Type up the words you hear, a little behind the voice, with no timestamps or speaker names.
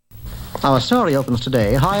Our story opens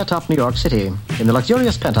today high atop New York City, in the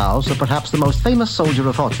luxurious penthouse of perhaps the most famous soldier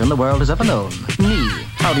of fortune the world has ever known, me.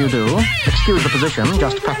 How do you do? Excuse the position,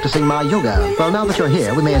 just practicing my yoga. Well, now that you're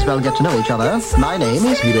here, we may as well get to know each other. My name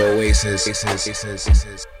is Peter Oasis.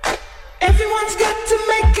 Everyone's got to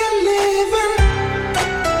make a living.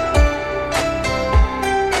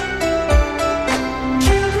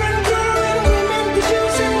 Children growing, women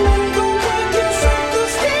producing, men go working, some go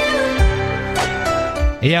stealing.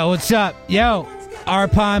 Yo, what's up? Yo,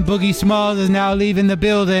 Arpon Boogie Smalls is now leaving the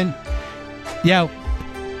building. Yo,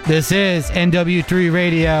 this is NW3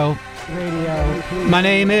 Radio. My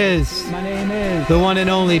name is the one and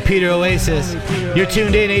only Peter Oasis. You're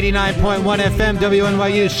tuned in 89.1 FM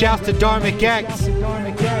WNYU. Shouts to Dharmic X.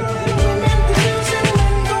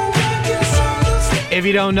 If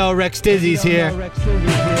you don't know, Rex Dizzy's here.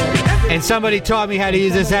 And somebody taught me how to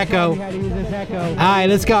use this echo. Alright,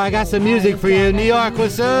 let's go. I got some music for you. New York,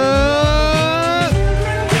 what's up?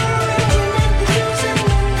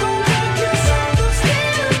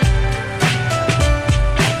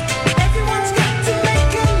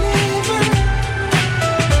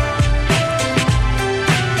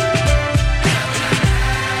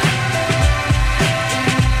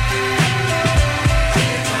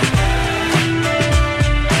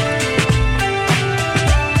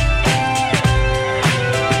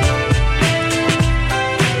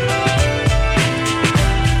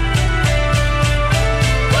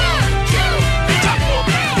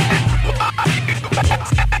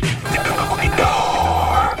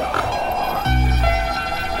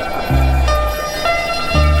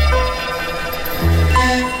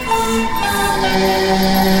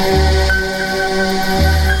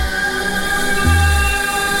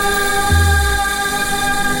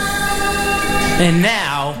 And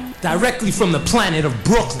now, directly from the planet of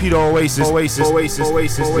Brooklyn, Peter Oasis. Know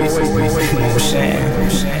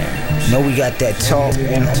we got that talk, you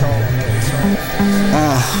know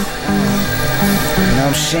what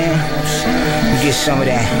I'm saying? We get some of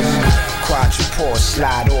that quadrupore,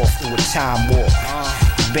 slide off through a time warp.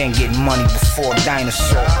 Been getting money before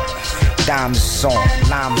dinosaur. Diamonds on,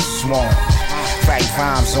 llamas swarm. Right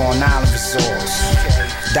rhymes on island resorts.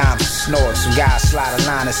 Dimes snort, some guys slide a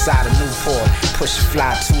line inside a Newport. Push a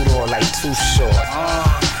fly two-door like Too Short.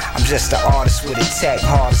 I'm just an artist with a tech,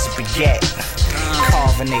 hard as a baguette.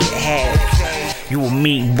 Carve a nigga head. You a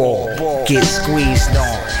meatball, get squeezed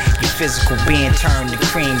on. Your physical being turned to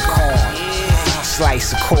cream corn.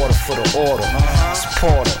 Slice a quarter for the order.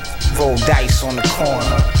 Supporter, roll dice on the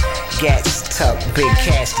corner. Gats tucked, big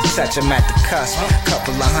cash to touch him at the cusp.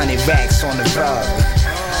 Couple of 100 racks on the rug.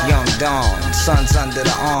 Young Dawn, sun's under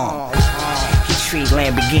the arm. He treat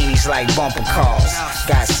Lamborghinis like bumper cars.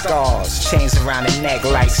 Got scars, chains around the neck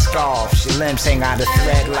like scarves. Your limbs hang out a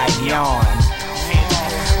thread like yarn.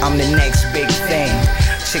 I'm the next big thing.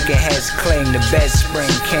 Chicken heads cling to bed spring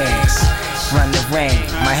kings. Run the ring,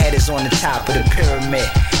 my head is on the top of the pyramid.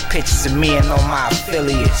 Pictures of me and all my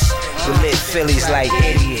affiliates. We lit Phillies like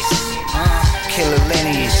idiots. Killer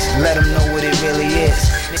lineage, let them know what it really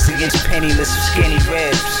is. This against penniless with skinny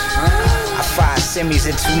ribs. I fire simmies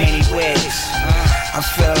in too many wigs. I'm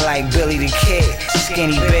feeling like Billy the Kid,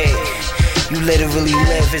 skinny big. You literally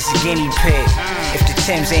live as a guinea pig. If the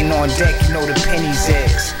Timbs ain't on deck, you know the pennies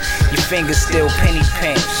is. Your fingers still penny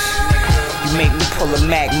pinch. You make me pull a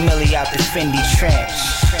Mac Millie out the Fendi trench.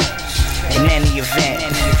 In any event,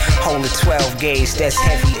 hold a 12 gauge, that's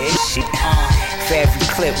heavy as shit. For every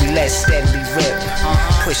clip we let steadily rip.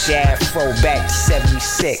 Push your afro back to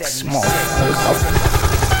 76, motherfucker.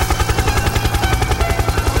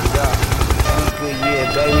 Good year,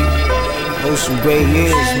 baby. Those some great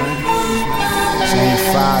years, man.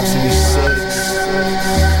 75, 76. You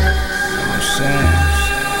know what I'm saying?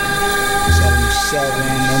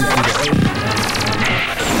 77, then through the 80s.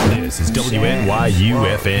 This is WNYU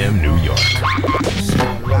FM New York.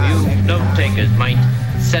 You note takers might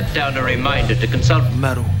set down a reminder to consult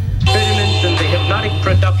metal. experiments in the hypnotic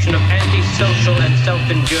production of antisocial and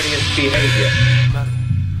self-injurious behavior.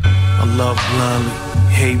 I love blindly,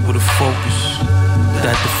 hate with a focus.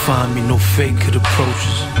 That define me, no fake could approach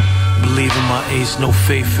us. Believe in my ace, no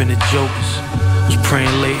faith in the jokers. Was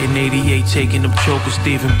praying late in 88, taking them chokers,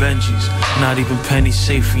 thieving Benjis. Not even pennies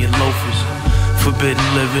safe in your loafers. Forbidden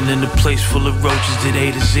living in a place full of roaches, did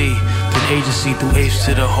A to Z. Then agency through apes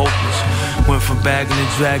to the hopeless. Went from bagging and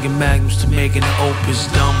dragging magnums to making an opus.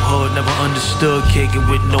 Dumb hood, never understood, kicking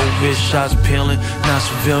with no wrist. Shots peeling, not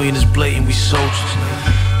civilian, is blatant, we soldiers.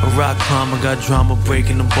 A rock climber, got drama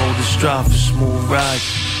breaking the boulders. Strive for smooth rides,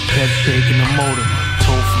 pep shaking the motor.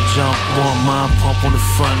 Told from jump on mine, pump on the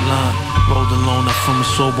front line. Rolled alone up from a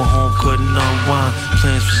sober home, couldn't unwind.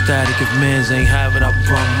 Plans for static, if mans ain't have it, I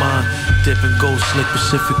brung mine. Dipping ghost, slick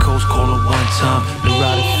Pacific Coast, call it one time.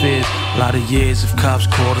 Neurotic fears, a lot of years. If cops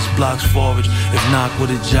caught us, blocks forage. If not,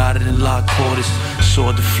 would've jotted and locked quarters.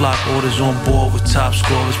 Sword the flock, orders on board with top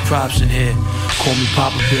scorers. Props in here, call me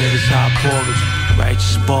Papa Bear, this hot porridge.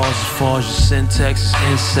 Righteous bars as far as your syntax is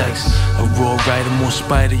insects. A raw writer, more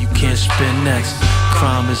spider, you can't spin next.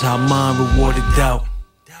 Crime is how mine rewarded doubt.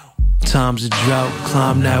 Time's a drought,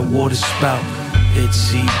 climb that water spout.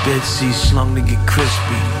 Itsy bitsy, slung to get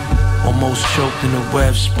crispy. Almost choked in the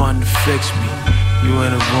web, spun to fix me. You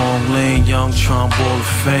in the wrong lane, young Trump Ball of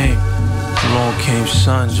Fame. Along came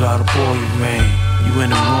sun, dried up all your rain. You in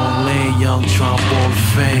the wrong lane, young Trump Ball of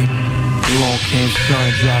Fame. Along came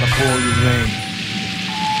sun, dried up all your rain.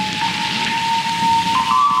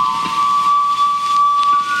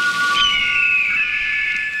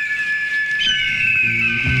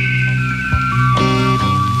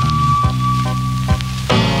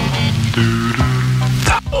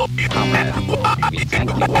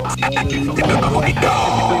 Proceed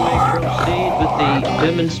with the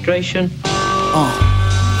demonstration.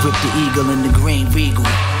 Grip the eagle in the green regal.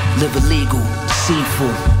 Live illegal,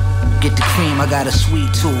 deceitful. Get the cream, I got a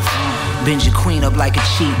sweet tooth. Bend your queen up like a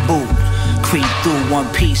cheap boot. Creep through one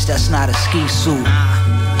piece, that's not a ski suit.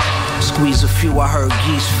 Squeeze a few, I heard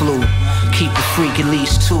geese flew. Keep a freak at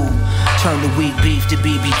least two. Turn the weak beef to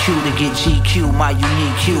BBQ to get GQ, my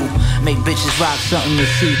unique cue. Make bitches rock something to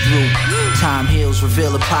see through. Time heals,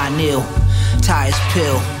 reveal a pineal. Tires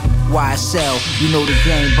pill, YSL. You know the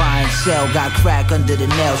game, buy and sell. Got crack under the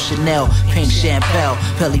nail, Chanel. Pink Champel,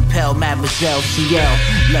 Pelly Pell, Mademoiselle CL.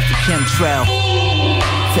 Left a chemtrail.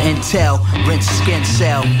 For intel, rinse a skin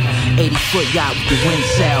cell. 80-foot yacht with the wind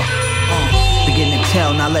sail. Begin to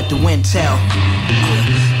tell, now let the wind tell.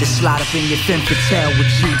 This slide up in your fin patel with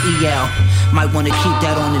GEL. Might wanna keep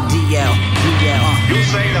that on the DL. You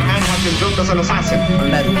say the man has been built as an assassin.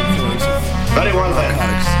 Very well then.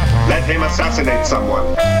 Let him assassinate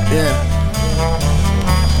someone. Yeah.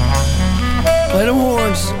 Play them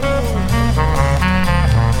horns.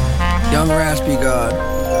 Young Raspy God.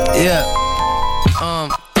 Yeah.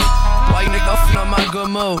 Why you nigga on my good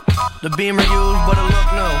mood? The beamer used, but it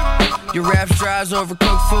look new. Your raps dries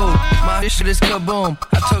overcooked food. My shit is kaboom.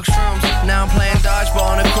 I took shrooms, now I'm playing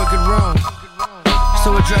dodgeball in a crooked room.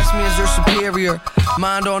 So address me as your superior.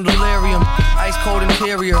 Mind on delirium, ice cold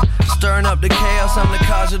interior. Stirring up the chaos, I'm the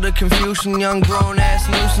cause of the confusion. Young grown ass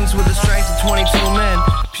nuisance with the strength of 22 men.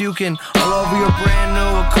 Puking all over your brand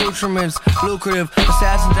new accoutrements. Lucrative,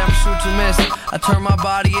 assassins never shoot to miss. I turn my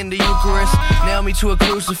body into Eucharist, nail me to a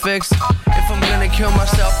crucifix. If I'm gonna kill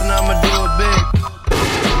myself, then I'ma do it big.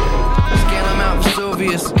 Scale Mount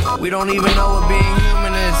Vesuvius. We don't even know what being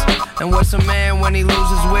human is. And what's a man when he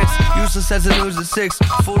loses wits? Useless as the news at 6.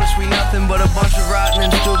 Foolish, we nothing but a bunch of rotten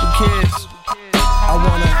and stupid kids. I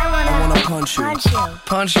wanna punch you.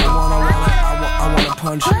 Punch you. I wanna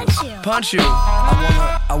punch you. Punch you.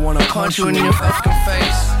 I wanna punch you in your fucking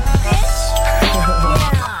face.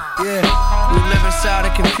 Yeah, we live inside a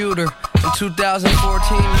computer. In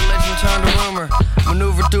 2014, religion turned to rumor.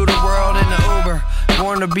 Maneuver through the world in the Uber.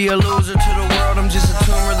 Born to be a loser to the world, I'm just a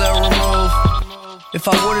tumor they'll remove. If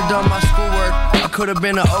I would've done my schoolwork, I could've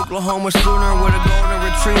been an Oklahoma Sooner with a golden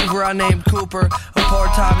retriever I named Cooper. A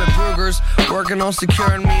part-time at Brugger's, working on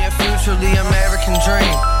securing me a future, the American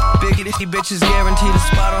dream. Biggity bitches guaranteed a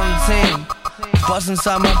spot on the team. Bust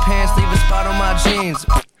inside my pants, leave a spot on my jeans.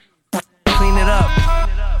 Clean it up.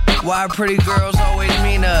 Why pretty girls always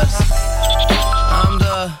mean us? I'm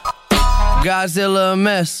the Godzilla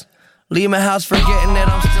mess. Leave my house forgetting that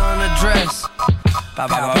I'm still in a dress.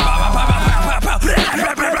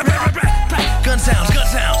 Gun sounds.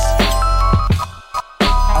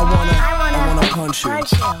 I wanna punch you.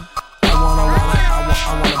 I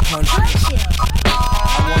wanna punch you.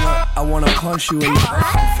 I wanna punch you in your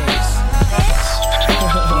fucking face.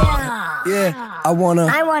 Yeah, I wanna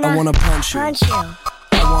punch you.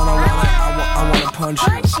 I wanna punch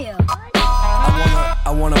you. I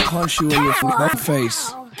wanna punch you in your fucking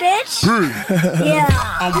face. Bitch. Yeah.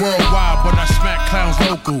 I'm worldwide, but I smack clowns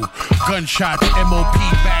local. Gunshots, MOP,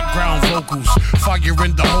 background vocals. Fire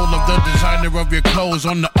in the hole of the designer of your clothes.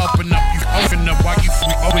 On the up and up, you open up while you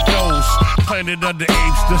freak with those. Planet of the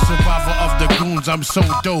apes, the survivor of the goons. I'm so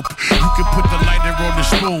dope. You can put the lighter on the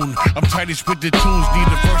spoon. I'm tightest with the tunes. Need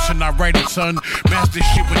a verse and I write it, son. Master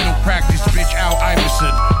shit with no practice, bitch. Al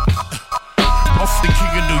Iverson. Off the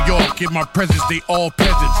king of New York. In my presence, they all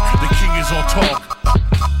peasants. The king is all talk.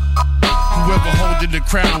 Whoever holding the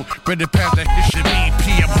crown, better pass that shit to me. P,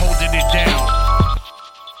 I'm holding it down.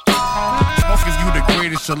 Cause you the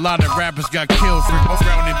greatest. A lot of rappers got killed for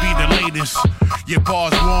around and be the latest. Your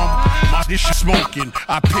bars warm, my dish is smoking.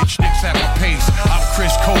 I pitch nicks at my pace. I'm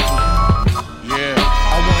Chris Copeland. Yeah,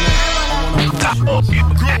 I wanna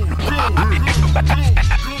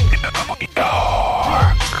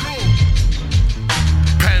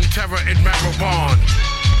Pantera and Marabon.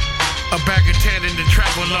 A bag of tan in the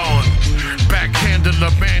travel on.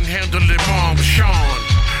 Backhandler, manhandler, mom, Sean.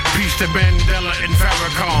 Peace to Mandela and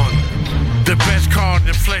Farrakhan. The best card,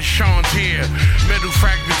 the flesh Sean's here. Metal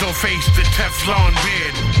fragments on face, the Teflon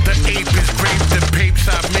beard. The ape is grape, the papes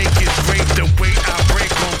I make is great. The weight I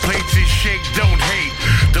break on plates is shake, don't hate.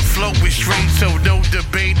 The flow is straight, so no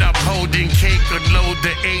debate. I'm holding cake, unload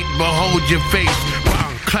the 8, behold your face.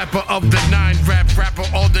 Bang. Clapper of the 9, rapper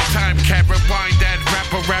all the time. Can't rewind that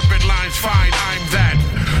rapper, rapping lines fine, I'm that.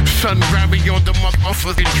 Son, grab me on the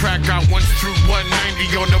motherfucking track. I once threw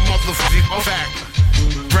 190 on the motherfucking fact.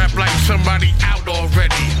 Rap like somebody out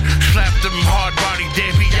already. Slap them hard body, they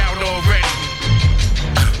be out already.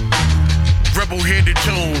 Rebel hear the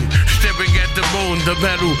tune, stepping at the moon, the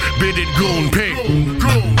metal bitted goon pig.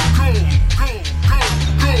 Go.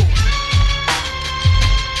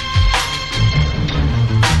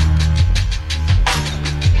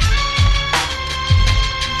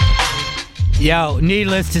 Yo,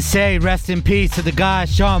 needless to say, rest in peace to the guy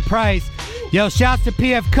Sean Price. Yo, shouts to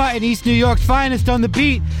PF Cut in East New York's finest on the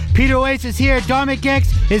beat. Peter Oasis here. Dominic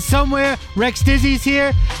X is somewhere. Rex Dizzy's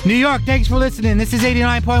here. New York, thanks for listening. This is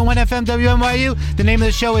 89.1 FM WNYU. The name of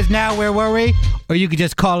the show is Now Where Were We? Or you could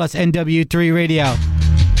just call us NW3 Radio.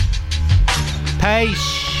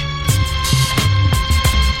 Peace.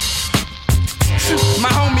 My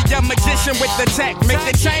homie, a magician with the tech. Make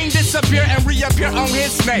the chain disappear and reappear on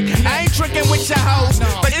his neck. I ain't tricking with your hoes,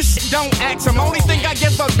 but this shit don't act. Some only thing I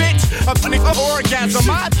give a bitch, a funny orgasm.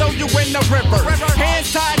 I throw you in the river,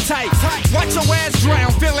 hands tied tight. Watch your ass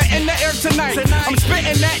drown, feel it in the air tonight. I'm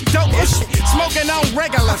spitting that dope shit, smoking on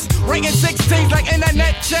regulars. Ringing 16s like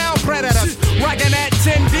internet child predators. Rocking that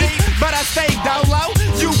 10 deep, but I stay dolo.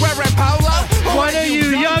 You wearing polo. What are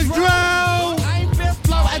you, young Dro?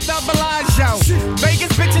 At the Bellagio.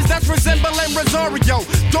 Vegas bitches that's resembling Rosario.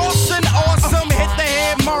 Dawson awesome, hit the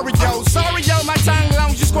head Mario. Sorry yo, my tongue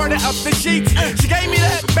long, you squirted up the sheets. She gave me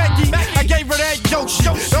that Becky, I gave her that Yoshi.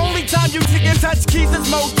 The only time you can touch keys is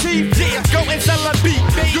motif. Go and sell a beat.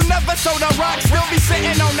 You never sold a rock, still be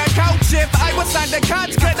sitting on the couch. If I was signed to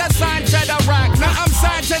Koch, could I sign to the rock? Now I'm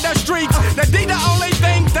signed to the streets. The D the only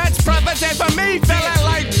thing that's prevalent for me. Feeling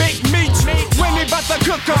like Big Meat. When we bout to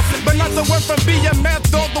cook up, but not the word from BMF.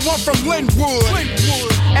 The one from Linwood.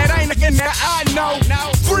 It ain't in there, I know.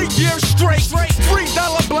 3 years straight,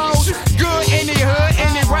 $3 blows. Good in the hood,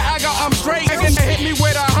 anywhere I go, I'm straight. They can hit me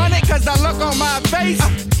with 100, cause I look on my face.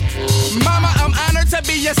 Mama, I'm honored to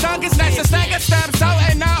be your son, cause snatch a stack of stamps out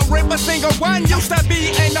and I'll rip a single one. Used to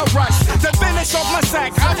be in a rush to finish off my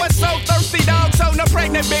sack. I was so thirsty, dog, so the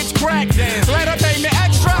pregnant bitch cracked. Let her pay me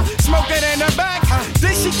extra, smoke it in the back.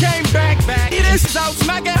 Then she came back. It is out,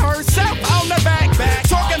 smacking herself on the back.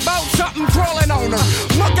 Talking about something crawling on her,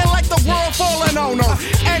 looking like the world falling on her.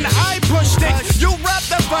 And I pushed it, you wrap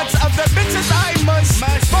the butts of the bitches I must.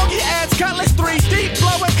 Foggy ass cutlass 3 deep,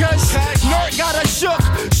 blowing cuss. Nerd got a shook,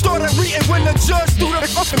 started reading when the judge threw the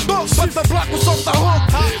fucking books. But the block was off the hook,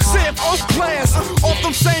 sip off class. Off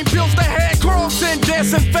them same pills that had girls in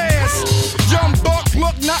dancing fast. Young buck,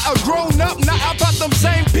 look, not a grown up. Now I bought them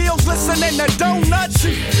same pills, listening to donuts.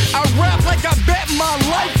 I rap like I bet my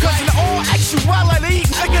life, cause in all actuality,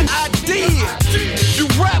 nigga, I did. You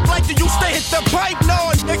rap like you used to hit the pipe,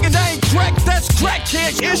 no, nigga, that ain't crack, that's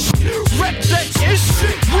crackhead ish. Rep that ish,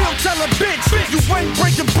 real tell a bitch. You ain't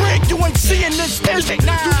breaking brick, you ain't seeing this ish.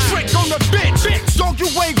 You trick on the bitch, dog, you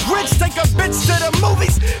ain't rich. Take a bitch to the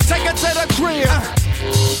movies, take her to the crib.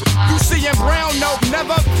 You seeing brown, no,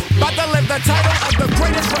 never. About to live the title of the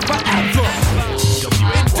greatest rapper ever.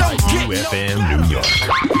 WFM New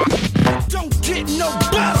York. Don't get no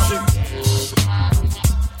better.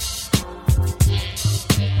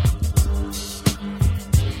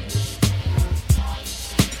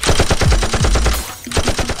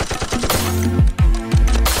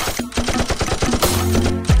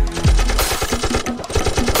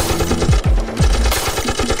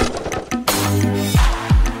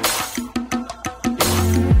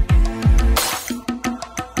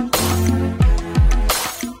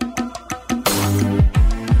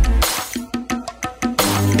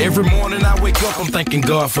 Every morning I wake up, I'm thanking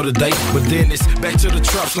God for the day. But then it's back to the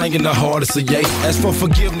trap, slanging the hardest of yay. Ask for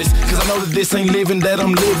forgiveness, cause I know that this ain't living that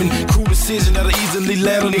I'm living. Cruel decision that'll easily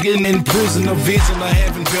let a nigga in prison. A vision of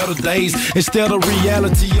having better days instead of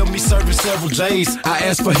reality of me serving several J's. I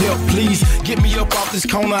ask for help, please. Get me up off this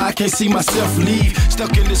corner, I can't see myself leave.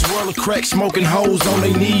 Stuck in this world of crack, smoking hoes on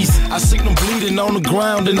their knees. I see them bleeding on the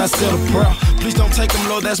ground and I said a prayer. Please don't take him,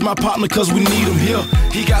 Lord, that's my partner, cause we need him here.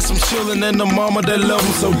 He got some chillin' and the mama that love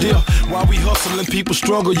him so dear. While we hustling, people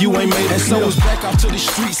struggle, you ain't made it. And so it's back out to the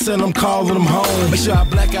streets and I'm calling them home. Make sure I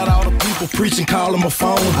black out all the people preaching, call them a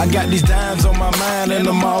phone. I got these dimes on my mind and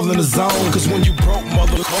I'm all in the zone. Cause when you broke,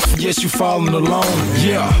 motherfucker, yes, you falling alone.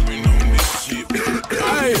 Yeah.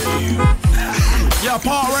 Hey. Yeah,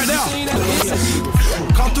 Paul right now.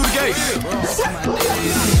 Come through the gate.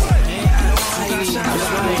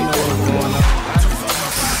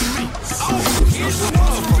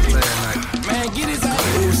 Man, get his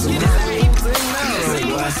ass.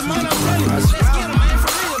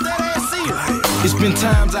 It's been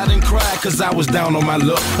times I didn't cry cause I was down on my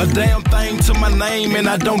luck. A damn thing to my name and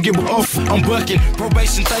I don't give a off. I'm bucking,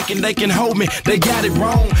 probation thinking they can hold me. They got it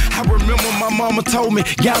wrong. I remember my mama told me,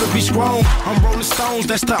 gotta be strong. I'm rolling stones,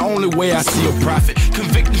 that's the only way I see a profit.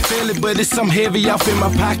 Convicted feeling, but it's some heavy off in my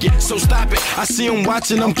pocket. So stop it, I see them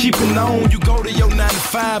watching, I'm keeping on. You go to your 9 to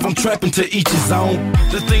 5, I'm trapping to each his own.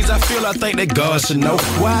 The things I feel, I think that God should know.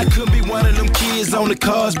 Why I could be one of them kids on the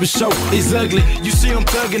Cosby Show. It's ugly, you see them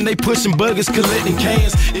thugging, they pushing buggers, collecting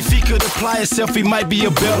cans. If he could apply himself, he might be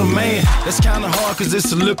a better man. That's kinda hard cause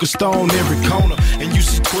it's a liquor store on every corner. And you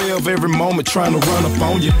see 12 every moment trying to run up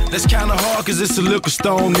on you. That's kinda hard cause it's a liquor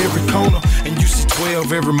store on every corner. And you see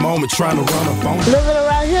 12 every moment trying to run up on you. Living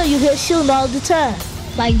around here, you hear shooting all the time.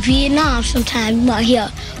 Like Vietnam sometimes, you might hear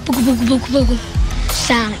booga booga booga booga.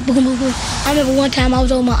 Silent, booga booga. I remember one time I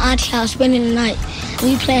was over my auntie's house spending the night.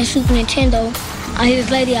 We playing Super Nintendo. I hear this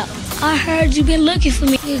lady out. I heard you been looking for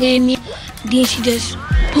me. Then she just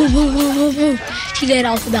boom, boom, boom, boom, boom. She let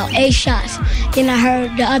off about 8 shots. Then I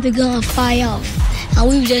heard the other gun fire off. And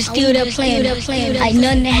we were just still there playing like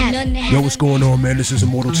nothing happened. Yo, what's going on, man? This is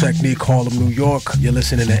Immortal Technique, Harlem, New York. You're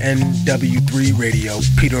listening to NW3 Radio.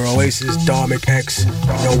 Peter Oasis, Dharmic X. You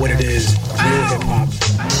know what it is. Real hip hop.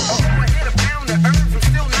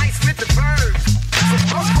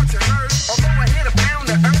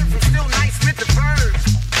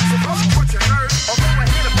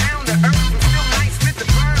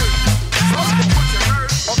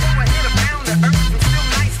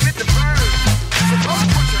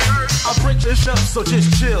 So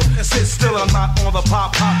just chill and sit still. I'm not on the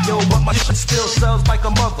pop, yo, but my shit still sells like a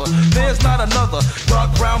mother. There's not another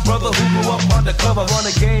dark brown brother who grew up undercover. Run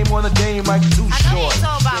a game on a game like Too Short.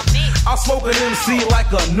 I'll smoke an MC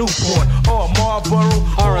like a Newport or a Marlboro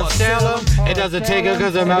or a Stella. It doesn't take it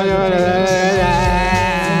because I'm out. But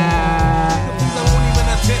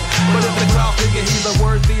if the crowd figure he's a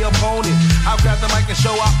worthy opponent, I've got the mic and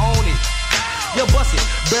show I own it. Yo, bust it.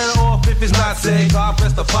 Better off if it's not said. God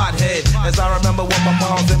bless the pothead. As I remember what my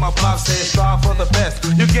moms and my pops said, strive for the best.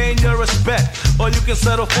 You gain your respect, or you can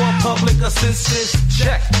settle for a public assistance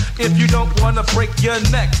check if you don't want to break your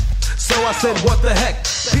neck. So I said, what the heck?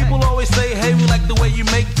 People always say, hey, we like the way you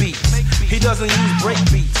make beats. He doesn't use break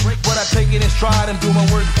beats, but I take it in stride and do my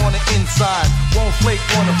work on the inside. Won't flake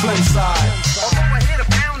on the flip side. Although I hit a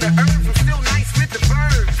pound of earth, I'm still nice with the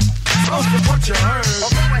birds. So what you heard?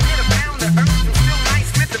 Although I hit a pound of earth, I'm still nice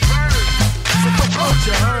with the birds. So what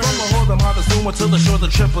you heard? From the Harlem, Montezuma to the shores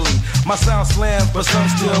of Tripoli. My sound slam, but some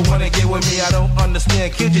still wanna get with me. I don't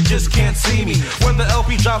understand, kid, you just can't see me. When the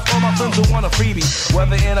LP drops, all my friends will want a freebie.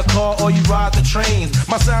 Whether in a car or you ride the trains,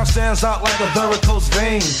 my sound stands out like a varicose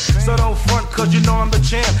vein. So don't front, cause you know I'm the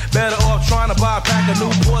champ. Better off trying to buy a pack of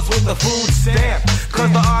Newports with the food stamp.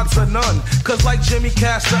 Cause the odds are none. Cause like Jimmy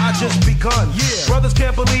Castor, I just begun. Yeah. Brothers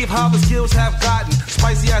can't believe how the skills have gotten.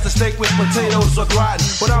 Spicy as a steak with potatoes or gratin.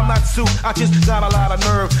 But I'm not soup, I just got a lot of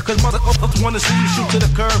nerve. Cause motherfuckers wanna see you shoot to the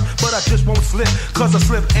curb. But I just won't slip, cause a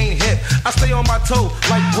slip ain't hit. I stay on my toe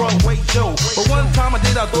like Broadway Joe. But one time I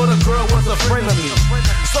did, I thought a girl was a friend of me.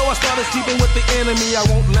 So I started sleeping with the enemy. I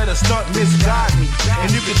won't let a stunt misguide me. And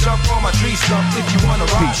you can jump on my tree stump if you wanna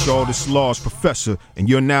ride. Peace, y'all, this is Lars Professor, and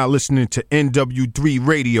you're now listening to NW3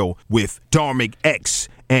 Radio with Dharmic X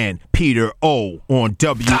and Peter O on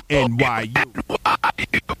WNYU.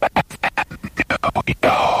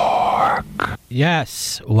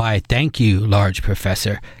 Yes, why, thank you, Large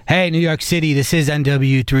Professor. Hey, New York City, this is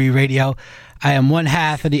NW3 Radio. I am one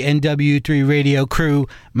half of the NW3 radio crew.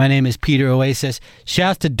 My name is Peter Oasis.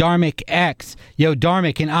 Shouts to Dharmic X. Yo,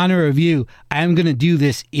 Dharmic, in honor of you, I am going to do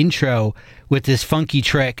this intro with this funky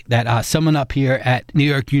trick that someone up here at New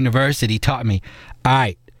York University taught me.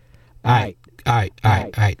 All right.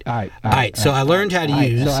 So I learned how to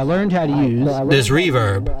use this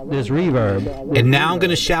reverb. And now I'm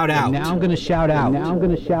going to shout out.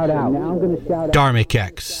 Dharmic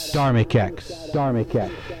X.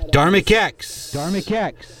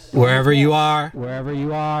 Wherever you are.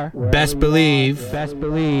 Best believe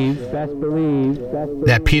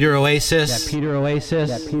that Peter Oasis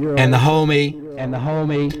and the homie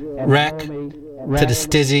Rec to the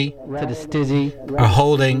Stizzy are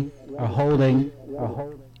holding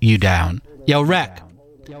you down. Yo, Rec.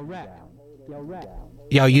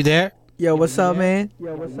 Yo, you there? Yo, what's up, man?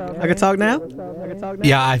 I can talk now?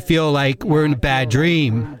 Yeah, I feel like we're in a bad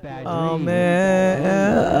dream. Oh,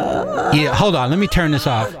 man. Yeah, hold on. Let me turn this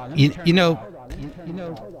off. You know,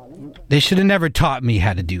 they should have never taught me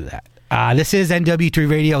how to do that. This is NW3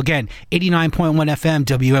 Radio, again, 89.1 FM,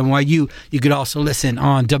 WNYU. You could also listen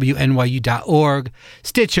on WNYU.org,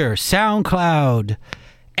 Stitcher, SoundCloud,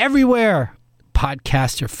 everywhere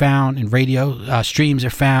podcasts are found and radio streams are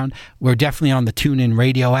found. We're definitely on the TuneIn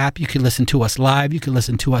Radio app. You can listen to us live. You can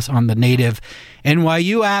listen to us on the native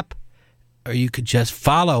NYU app, or you could just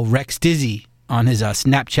follow Rex Dizzy on his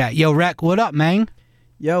Snapchat. Yo, Rec, what up, man?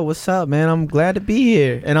 Yo, what's up, man? I'm glad to be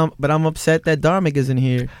here, but I'm upset that Dharmic isn't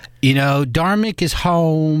here. You know, Dharmic is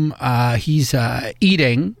home. He's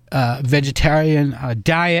eating a vegetarian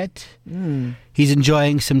diet. He's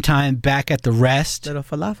enjoying some time back at the Rest. Little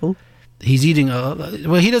falafel. He's eating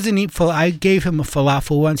he doesn't eat falafel. I gave him a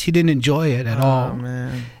falafel once. He didn't enjoy it at all.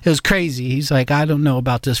 Man. It was crazy. He's like, I don't know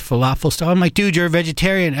about this falafel stuff. I'm like, dude, you're a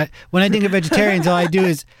vegetarian. When I think of vegetarians, all I do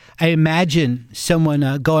is I imagine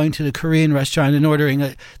someone going to the Korean restaurant and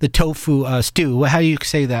ordering the tofu stew. How do you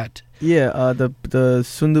say that? Yeah, the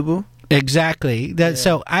sundubu. Exactly.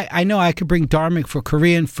 So I know I could bring Dharmic for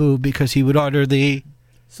Korean food because he would order the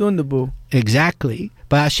sundubu. Exactly.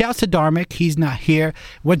 But shouts to Dharmic. He's not here.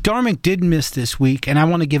 What Dharmic did miss this week, and I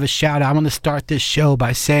want to give a shout out. I want to start this show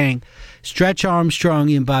by saying Stretch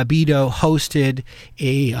Armstrong and Bobbito hosted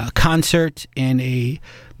a concert and a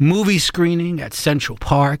movie screening at Central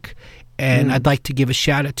Park. And I'd like to give a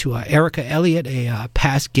shout out to Erica Elliott, a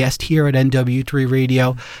past guest here at NW3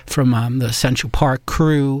 Radio from the Central Park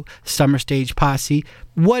crew, Summer Stage Posse.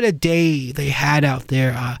 What a day they had out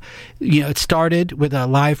there. It started with a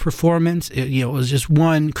live performance. It was just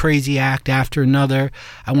one crazy act after another.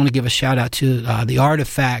 I want to give a shout out to the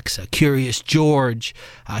Artifacts, Curious George,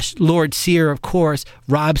 Lord Sear, of course,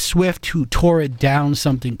 Rob Swift, who tore it down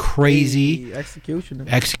something crazy.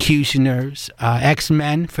 Executioners,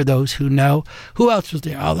 X-Men, for those who know. Who else was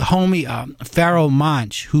there? The homie Pharoah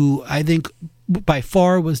Monch, who I think by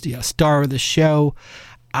far was the star of the show.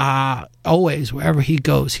 Always, wherever he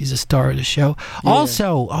goes, he's a star of the show. Yeah.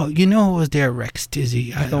 Also, you know who was there, Rex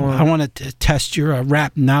Dizzy? I wanted to test your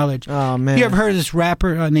rap knowledge. Oh, man. You ever heard of this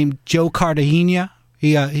rapper named Joe Cartagena?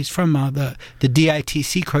 He's from the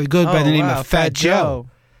DITC crew. He goes by the name of Fat Joe.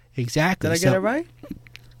 Exactly. Did I get it right?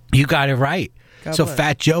 You got it right. God bless.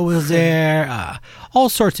 Fat Joe was there. All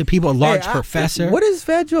sorts of people. Large Professor. What is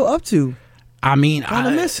Fat Joe up to? I mean, I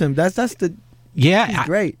miss him. That's the. Yeah, he's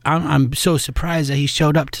great. I'm so surprised that he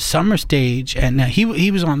showed up to Summer Stage, and he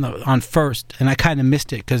was on first, and I kind of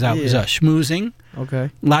missed it because I was schmoozing. Okay,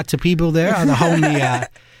 lots of people there. The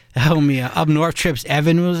homie up north trips.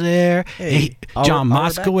 Evan was there. Hey, John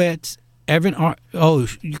Moskowitz. Evan.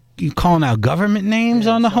 You calling out government names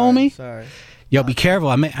on the homie? Sorry. Yo, be careful.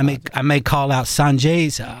 I may call out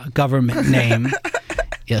Sanjay's government name.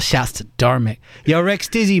 Yeah, shouts to Dharmic. Yo, Rex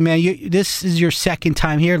Dizzy, man, this is your second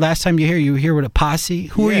time here. Last time you were here with a posse.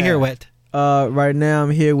 Who were you here with? Right now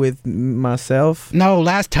I'm here with myself. No,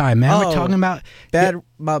 last time, man. We're talking about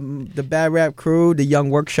the Bad Rap Crew, the Young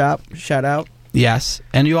Workshop. Shout out. Yes,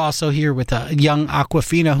 and you're also here with young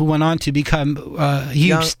Aquafina, who went on to become a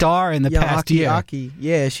huge star in the past year. Aki.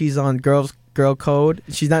 Yeah, she's on Girl Code.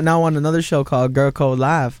 She's now on another show called Girl Code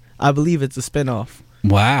Live. I believe it's a spinoff.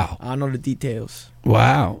 Wow. I know the details.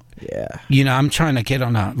 Wow. Yeah. I'm trying to get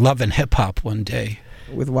on Love and Hip Hop one day.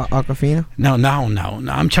 With Aquafina? No.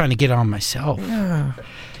 I'm trying to get on myself. Yeah.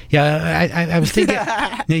 Yeah, I was thinking.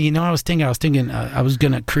 I was thinking I was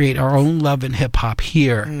gonna create our own love and hip hop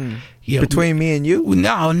here. Between me and you?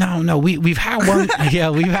 No. We've had one. Yeah,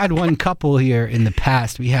 we've had one couple here in the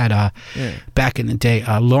past. We had back in the day,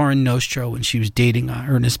 Lauren Nostro when she was dating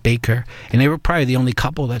Ernest Baker, and they were probably the only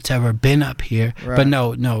couple that's ever been up here. Right. But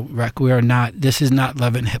no, Rec, we are not. This is not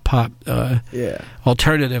love and hip hop.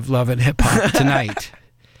 Alternative love and hip hop tonight.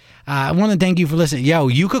 I want to thank you for listening. Yo,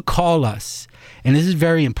 you could call us. And this is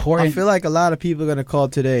very important. I feel like a lot of people are gonna call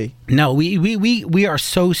today. No, we are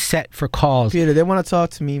so set for calls. Peter, they want to talk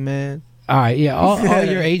to me, man. All right, yeah, all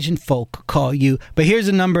your agent folk call you. But here's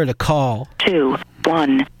a number to call: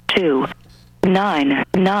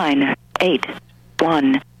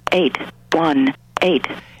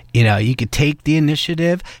 212-998-1818. You know, you could take the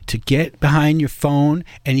initiative to get behind your phone,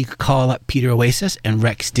 and you could call up Peter Oasis and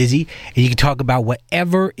Rex Dizzy, and you can talk about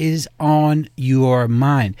whatever is on your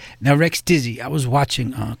mind. Now, Rex Dizzy, I was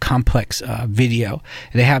watching a Complex video.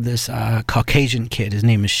 They have this Caucasian kid. His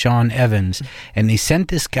name is Sean Evans, and they sent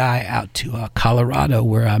this guy out to Colorado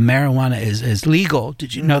where marijuana is legal.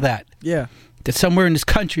 Did you know that? Yeah. That somewhere in this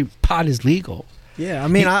country, pot is legal. Yeah, I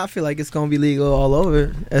mean, I feel like it's going to be legal all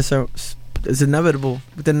over. It's inevitable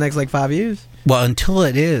within the next 5 years. Well, until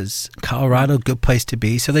it is, Colorado, good place to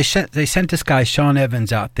be. So they sent this guy Sean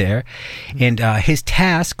Evans out there, and his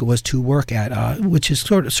task was to work at which is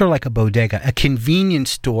sort of like a bodega, a convenience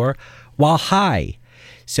store, while high.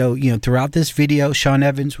 So throughout this video, Sean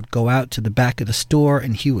Evans would go out to the back of the store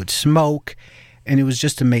and he would smoke, and it was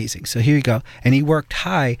just amazing. So here you go, and he worked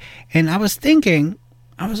high, and I was thinking,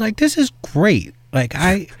 I was like, this is great.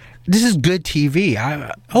 This is good TV.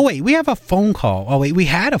 We have a phone call. We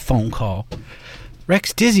had a phone call.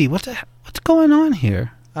 Rex Dizzy, what's going on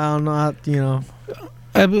here? I don't know.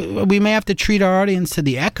 We may have to treat our audience to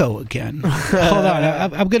the echo again. Hold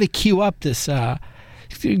on, I'm going to cue up this.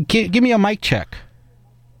 Give me a mic check.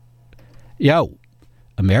 Yo,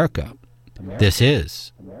 America, this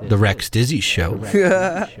is the Rex Dizzy Show,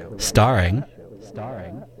 starring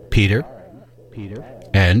Peter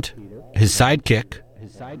and his sidekick.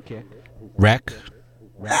 Rec.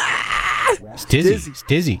 It's Dizzy.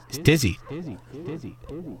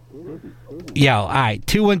 Yo, all right.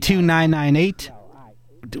 212-998-1818.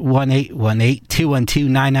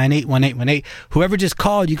 212-998-1818. Whoever just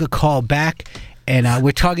called, you could call back. And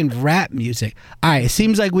we're talking rap music. All right, it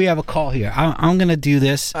seems like we have a call here. I'm going to do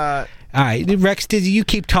this. All right, Rex Dizzy, you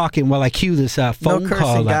keep talking while I cue this phone call. No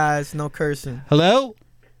cursing, guys. No cursing. Hello?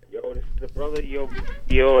 Yo, this is the brother. Yo,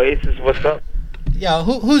 Oasis, what's up? Yo,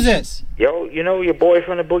 who's this? Yo, your boy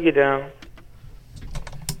from the Boogie Down.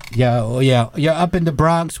 Yo, you're up in the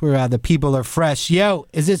Bronx where the people are fresh. Yo,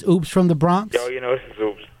 is this Oops from the Bronx? Yo, this is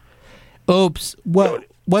Oops. Oops,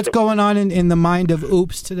 what's going on in the mind of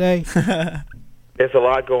Oops today? There's a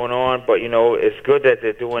lot going on, but it's good that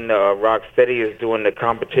they're doing Rocksteady is doing the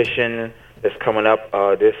competition that's coming up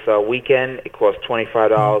this weekend. It costs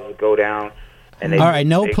 $25 to go down. And all right,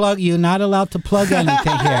 plug. You're not allowed to plug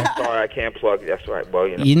anything here. Sorry, I can't plug. That's right. Well,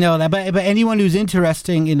 You know that, but anyone who's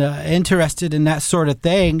interested in that sort of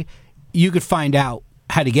thing, you could find out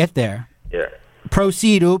how to get there. Yeah.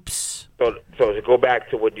 Proceed, Oops. So to go back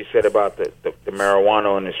to what you said about the marijuana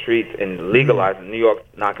on the streets and legalizing, New York's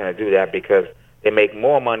not going to do that because they make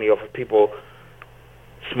more money off of people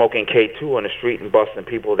smoking K2 on the street and busting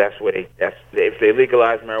people. If they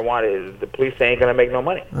legalize marijuana, the police ain't gonna make no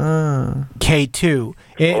money. K2,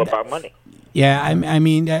 it's all about money. Yeah, I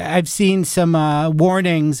mean, I've seen some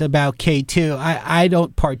warnings about K2. I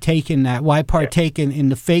don't partake in that. Why partake in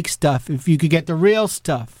the fake stuff if you could get the real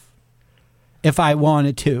stuff? If I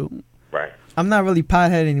wanted to, right? I'm not really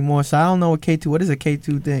pothead anymore, so I don't know what K2. What is a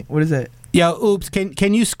K2 thing? What is it? Yo, Oops,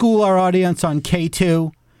 can you school our audience on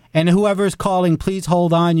K2? And whoever's calling, please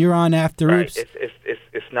hold on. You're on after Oops.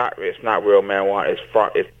 It's not real marijuana.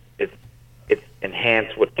 It's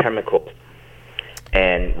enhanced with chemicals.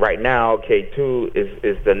 And right now, K2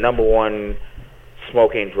 is the number one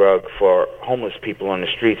smoking drug for homeless people on the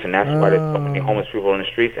streets, and that's why there's so many homeless people on the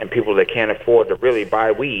streets. And people that can't afford to really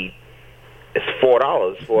buy weed, it's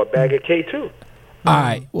 $4 for a bag of K2. All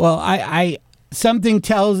right. Well, I something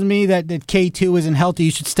tells me that K2 isn't healthy.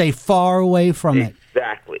 You should stay far away from it.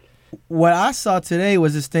 Exactly. What I saw today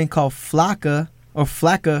was this thing called Flakka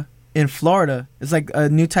in Florida. It's like a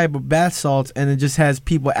new type of bath salts, and it just has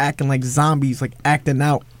people acting like zombies, like acting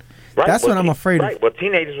out. Right. That's what I'm afraid of. Right. Well,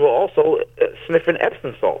 teenagers were also sniffing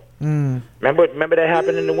Epsom salt. Remember that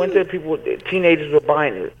happened in the winter? Teenagers were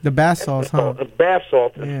buying it. The bath salts, huh? The bath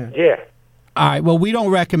salts. Yeah. All right. Well, we don't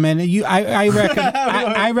recommend it.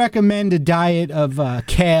 I recommend a diet of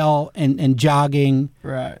kale and jogging,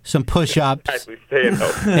 right? Some push-ups, Actually, say it,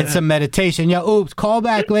 though. and some meditation. Yo, oops. Call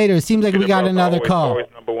back later. It seems like we got another call. Always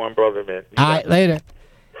number one, brother, man. All right, later.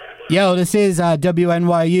 Yo, this is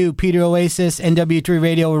WNYU, Peter Oasis, NW3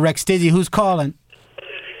 Radio with Rex Dizzy. Who's calling?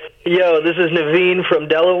 Yo, this is Naveen from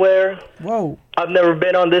Delaware. Whoa. I've never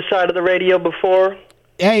been on this side of the radio before.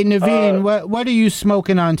 Hey, Naveen, what are you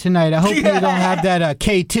smoking on tonight? I hope you don't have that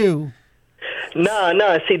K2.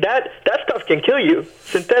 Nah. See, that stuff can kill you.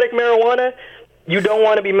 Synthetic marijuana, you don't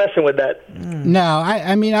want to be messing with that. No,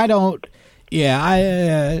 I mean, I don't.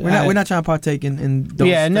 Yeah, we're not trying to partake in those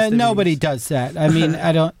festivities. Nobody does that. I mean,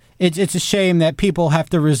 I don't. It's a shame that people have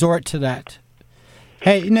to resort to that.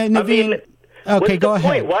 Hey, Naveen. I mean, okay, go what's the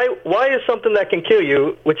ahead. point? Why is something that can kill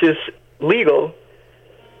you, which is legal,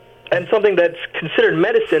 and something that's considered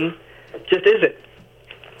medicine, just isn't?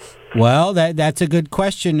 Well, that's a good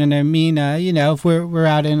question, and I mean, if we're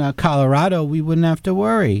out in Colorado, we wouldn't have to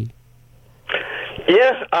worry.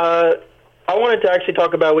 Yeah, I wanted to actually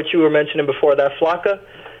talk about what you were mentioning before, that Flocka.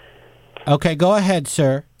 Okay, go ahead,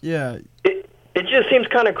 sir. Yeah. It just seems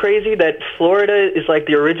kind of crazy that Florida is like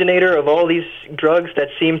the originator of all these drugs that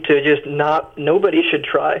seem to just nobody should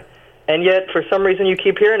try. And yet, for some reason, you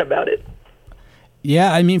keep hearing about it.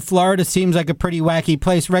 Yeah, I mean, Florida seems like a pretty wacky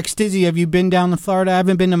place. Rex Dizzy, have you been down to Florida? I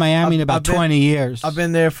haven't been to Miami in about 20 years. I've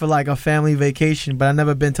been there for like a family vacation, but I've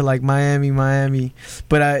never been to like Miami.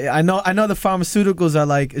 But I know the pharmaceuticals are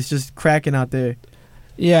like, it's just cracking out there.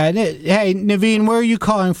 Yeah, hey, Naveen, where are you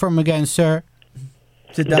calling from again, sir?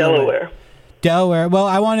 To Delaware. Delaware. Well,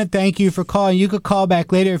 I want to thank you for calling. You could call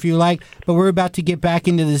back later if you like, but we're about to get back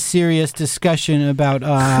into the serious discussion about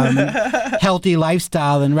healthy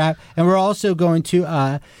lifestyle and rap. And we're also going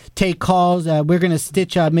to take calls. We're going to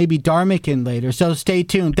stitch maybe Dharmic in later. So stay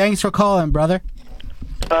tuned. Thanks for calling, brother.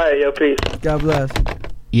 All right, yo, peace. God bless.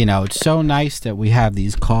 You know, it's so nice that we have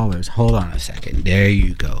these callers. Hold on a second. There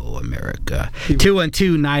you go, America.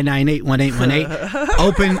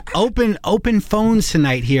 212-998-1818. Open phones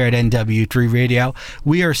tonight here at NW3 Radio.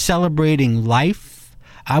 We are celebrating life.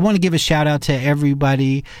 I want to give a shout out to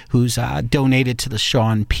everybody who's donated to the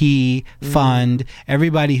Sean P. Fund.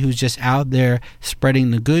 Everybody who's just out there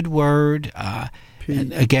spreading the good word.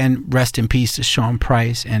 And again, rest in peace to Sean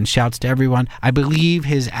Price, and shouts to everyone. I believe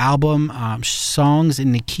his album, Songs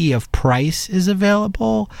in the Key of Price, is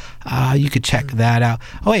available. You could check that out.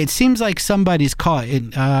 Oh, wait, it seems like somebody's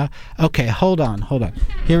calling. Okay, hold on.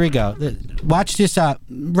 Here we go. Watch this.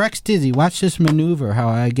 Rex Dizzy, watch this maneuver, how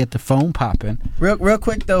I get the phone popping. Real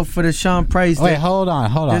quick, though, for the Sean Price. Wait, hold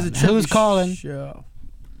on. Who's calling? Show.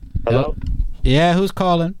 Hello? Yeah, who's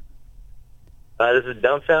calling? This is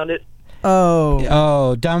Dumbfounded.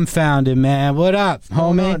 Oh, Dumbfounded, man. What up,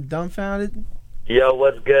 homie? Dumbfounded? Yo,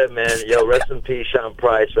 what's good, man? Yo, rest in peace, Sean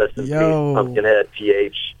Price. Rest in peace, Pumpkinhead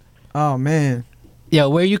PH. Oh, man. Yo,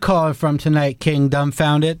 where you calling from tonight, King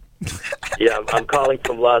Dumbfounded? Yeah, I'm calling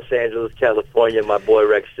from Los Angeles, California. My boy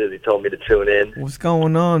Rex Dizzy told me to tune in. What's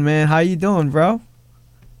going on, man? How you doing, bro?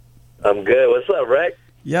 I'm good. What's up, Rex?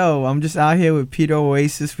 Yo, I'm just out here with Peter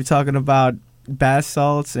Oasis. We're talking about bath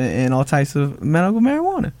salts and all types of medical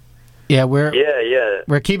marijuana. Yeah, we're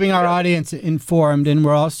We're keeping our audience informed, and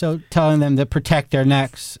we're also telling them to protect their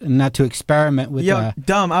necks and not to experiment with.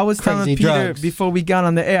 Dumb. I was telling Peter drugs. before we got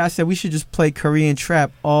on the air. I said we should just play Korean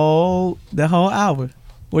trap the whole hour.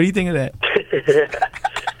 What do you think of that?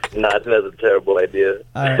 Nah, that's a terrible idea.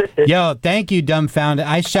 Yo, thank you, Dumbfounded.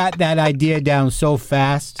 I shot that idea down so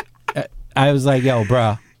fast. I was like, yo,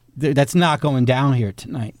 bro, that's not going down here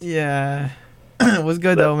tonight. Yeah. What's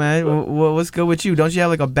good, though, man? What's good with you? Don't you have,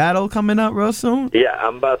 like, a battle coming up real soon? Yeah,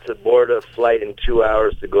 I'm about to board a flight in 2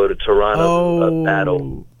 hours to go to Toronto to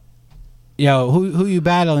battle. Yo, who you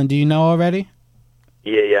battling? Do you know already?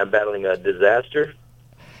 Yeah, I'm battling a Disaster.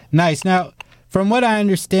 Nice. Now, from what I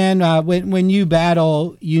understand, when you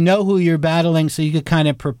battle, you know who you're battling, so you could kind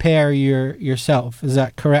of prepare yourself. Is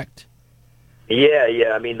that correct?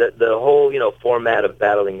 Yeah. I mean, the whole, format of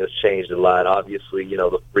battling has changed a lot. Obviously,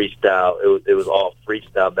 the freestyle, it was all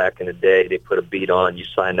freestyle back in the day. They put a beat on, you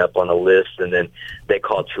sign up on a list, and then they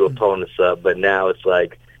call two opponents up. But now it's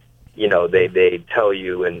like, they tell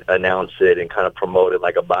you and announce it and kind of promote it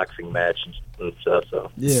like a boxing match and stuff. So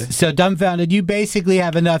yeah. So Dumbfounded, you basically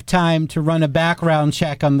have enough time to run a background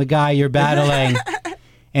check on the guy you're battling.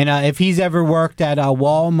 And if he's ever worked at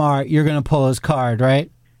Walmart, you're going to pull his card, right?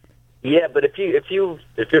 Yeah, but if you're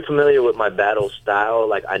familiar with my battle style,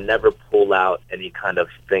 like I never pull out any kind of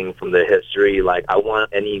thing from the history. Like I want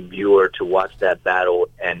any viewer to watch that battle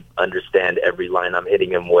and understand every line I'm hitting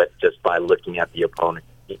him with just by looking at the opponent.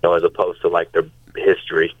 as opposed to like their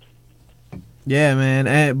history. Yeah,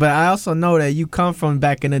 man. But I also know that you come from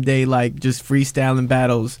back in the day, like just freestyling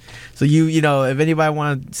battles. So you know, if anybody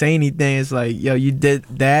want to say anything, it's like, yo, you did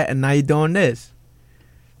that, and now you're doing this.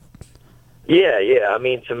 Yeah. I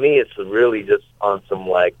mean, to me, it's really just on some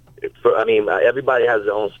like. Everybody has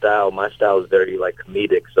their own style. My style is very like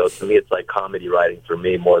comedic, so to me, it's like comedy writing for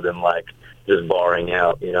me more than like just barring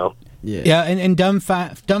out, you know. Yeah, and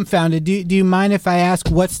dumbfounded. Do you mind if I ask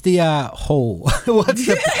what's the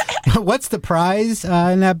what's the prize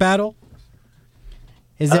in that battle?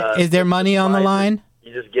 Is there money on the line?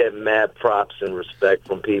 You just get mad props and respect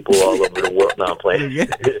from people all over the world. No, I'm playing.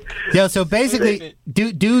 Yeah, so basically,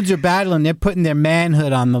 dudes are battling. They're putting their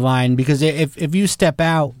manhood on the line because if you step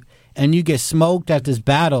out and you get smoked at this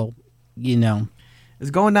battle, you know. It's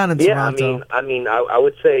going down in Toronto. I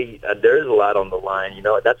would say there is a lot on the line. You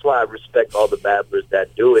know, that's why I respect all the battlers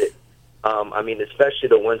that do it. Especially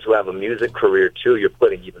the ones who have a music career too. You're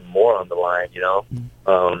putting even more on the line. You know,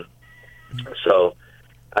 so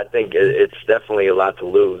I think it's definitely a lot to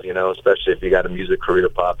lose. You know, especially if you got a music career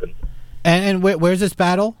popping. And where's this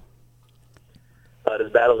battle?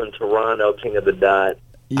 This battle's in Toronto, King of the Dot.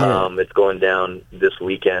 Yeah. It's going down this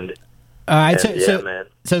weekend. All right, And, man.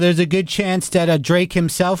 So there's a good chance that Drake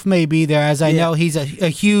himself may be there, as I know he's a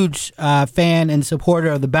huge fan and supporter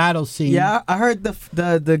of the battle scene. Yeah, I heard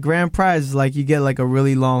the grand prize is like you get like a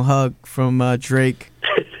really long hug from Drake.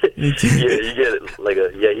 You get like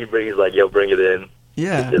he's like, yo, bring it in.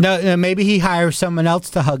 Yeah. No, maybe he hires someone else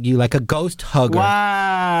to hug you, like a ghost hugger.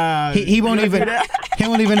 Wow. He won't even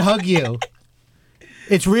hug you.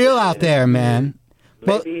 It's real out there, man.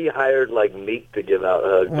 Maybe he hired like Meek to give out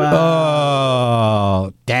hugs.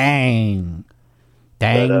 Oh, dang.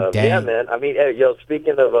 Yeah, man. I mean, hey,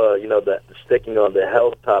 speaking of sticking on the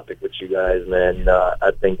health topic with you guys, man. I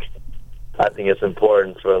think it's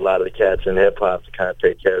important for a lot of the cats in hip hop to kind of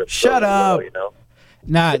take care of. Shut up. Well, you know.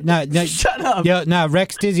 Nah. Shut up. Yo,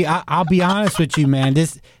 Rex Dizzy, I'll be honest with you, man.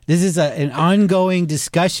 This is an ongoing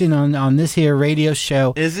discussion on this here radio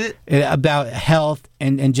show. Is it? About health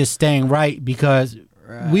and just staying right, because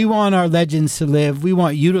we want our legends to live. We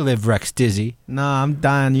want you to live, Rex Dizzy. Nah, I'm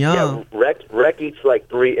dying young. Yeah, Rec eats like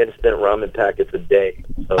 3 instant ramen packets a day.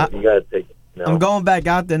 So you gotta take it. No. I'm going back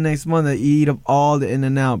out there next month to eat up all the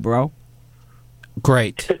In-N-Out, bro.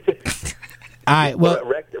 Great. All right, well,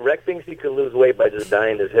 Rec thinks he could lose weight by just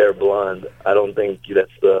dyeing his hair blonde. I don't think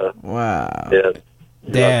that's wow. Yeah.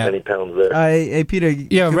 Damn. Many pounds there. Hey, Peter.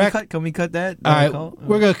 Rex, can we cut that? All right,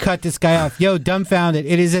 we're gonna cut this guy off. Yo, dumbfounded.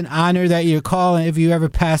 It is an honor that you're calling. If you ever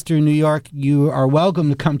pass through New York, you are welcome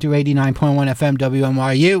to come to 89.1 FM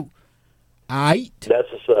WNYU. All right. That's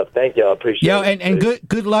what's up. Thank you. I appreciate it. Yo, and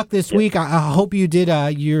good luck this week. I hope you did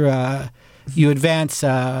you advance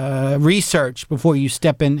research before you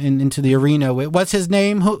step into the arena. What's his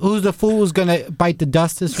name? Who's the fool who's gonna bite the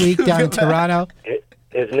dust this week down in Toronto?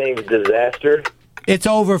 His name's Disaster. It's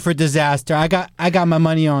over for Disaster. I got my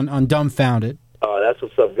money on dumbfounded. Oh, that's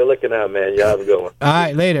what's up. Good looking out, man. Y'all have a good one. All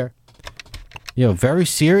right, later. Yo, very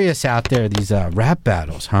serious out there, these rap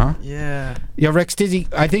battles, huh? Yeah. Yo, Rex Dizzy,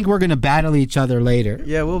 I think we're going to battle each other later.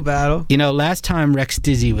 Yeah, we'll battle. You know, last time Rex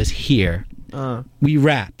Dizzy was here, we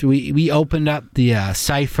rapped. We opened up the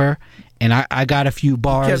cypher, and I got a few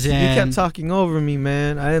bars in. You kept talking over me,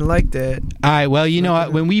 man. I didn't like that. All right, well, you know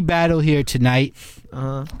what? When we battle here tonight,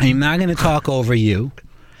 I'm not going to talk over you.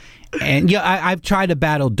 And I've tried to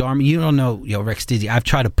battle Dharmic. You don't know, Rex Dizzy. I've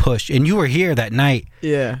tried to push, and you were here that night.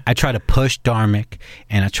 Yeah. I tried to push Dharmic,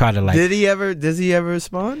 and I tried to Does he ever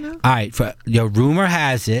respond now? All right, rumor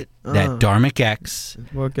has it that Dharmic X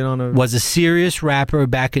working on was a serious rapper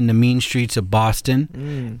back in the mean streets of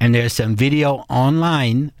Boston, and there's some video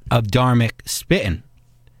online of Dharmic spitting.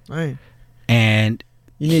 Right. And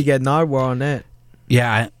you need to get Nardwuar on that.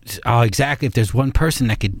 Yeah, exactly. If there's one person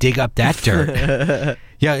that could dig up that dirt.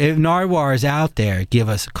 Yeah, if Nardwuar is out there, give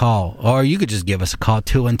us a call. Or you could just give us a call,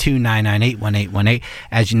 212-998-1818.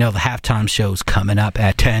 As you know, the halftime show's coming up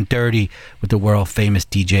at 10:30 with the world-famous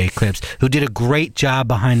DJ Eclipse, who did a great job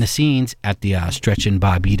behind the scenes at the Stretch and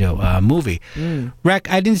Bobbito movie. Rec,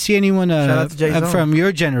 I didn't see anyone from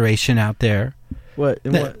your generation out there. What?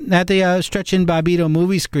 At the Stretch and Bobbito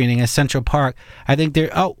movie screening at Central Park. I think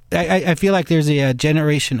I feel like there's a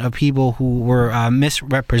generation of people who were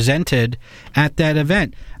misrepresented at that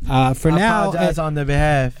event. For now, apologize on their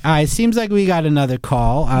behalf. It seems like we got another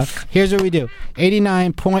call. Here's what we do: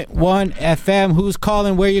 89.1 FM. Who's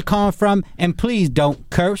calling? Where you calling from? And please don't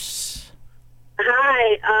curse.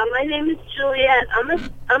 Hi, my name is Juliet.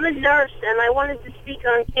 I'm a nurse, and I wanted to speak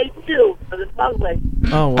on K2 for the public.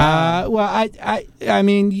 Oh wow. Well, I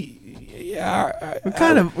mean, we're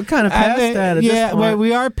kind of past that. At yeah, this point.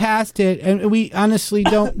 we are past it, and we honestly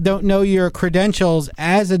don't know your credentials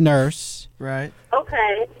as a nurse. Right.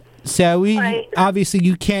 Okay. So we Right. obviously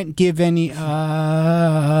you can't give any.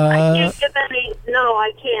 I can't give any. No,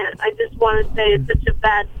 I can't. I just want to say it's such a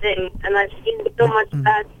bad thing, and I've seen so much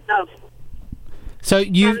bad stuff. So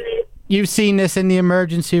you've seen this in the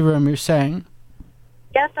emergency room. You're saying?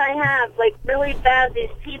 Yes, I have. Like, really bad. These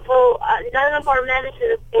people, none of our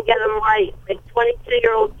medicines can get them right. Like,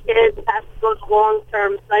 22-year-old kids have to go to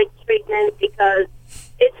long-term psych treatment because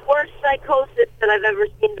it's worse psychosis than I've ever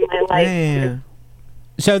seen in my life. Man.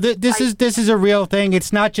 So this is a real thing.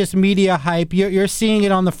 It's not just media hype. You're seeing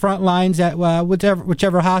it on the front lines at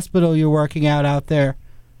whichever hospital you're working out there.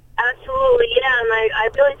 Absolutely, yeah. And I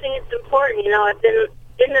really think it's important. You know, I've been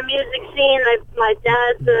in the music scene. My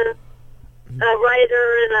dad's a writer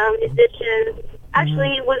and a musician.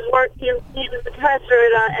 Actually, he was a professor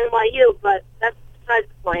at NYU, but that's besides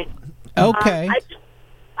the point. Okay.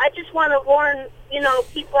 I just want to warn,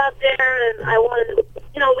 people out there, and I want to,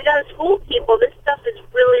 we got to school people. This stuff is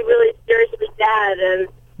really, really seriously bad, and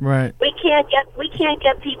right. we can't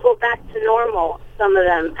get people back to normal. Some of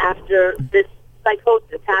them after this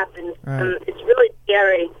psychosis happens, Right. and it's really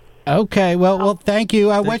scary. Okay. Well, thank you.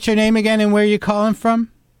 What's your name again, and where are you calling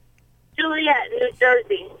from? Juliet, New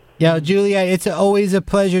Jersey. Yeah, Julia, it's always a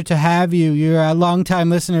pleasure to have you. You're a long-time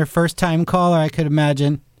listener, first-time caller, I could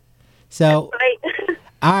imagine. So, Right.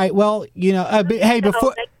 all right, well, hey,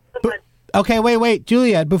 before... Okay, wait,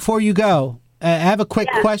 Juliet, before you go, I have a quick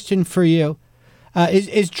question for you.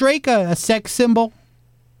 Is Drake a sex symbol?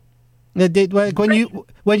 When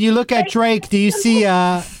you look at Drake, do you see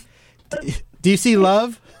love?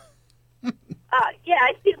 Yeah,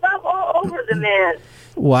 I see love all over the man.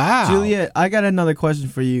 Wow. Juliet, I got another question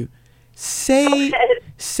for you. Say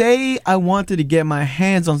I wanted to get my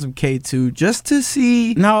hands on some K2 just to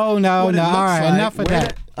see. No. what it All looks right, like. enough of Where-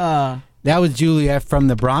 that. That was Juliet from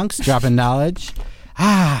the Bronx, dropping knowledge.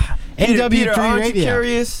 NW3 Peter, aren't Radio. you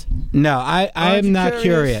curious? No, I Aren't am you not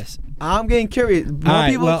curious. I'm getting curious. More All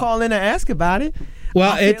right, people well- call in and ask about it.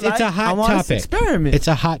 Well, I feel it's a like hot I want this topic. Experiment. It's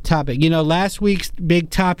a hot topic. Last week's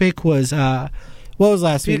big topic was what was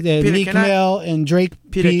last week? Peter, Meek can I- Mill and Drake.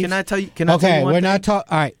 Peter, beef. can I tell you? Can I tell Okay, you one we're thing? not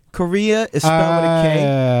talking. All right. Korea is spelled with a K,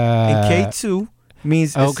 and K2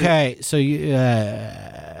 means. Okay, so you.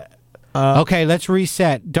 Okay, let's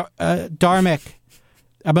reset. Dharmic,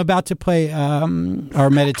 I'm about to play our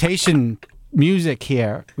meditation music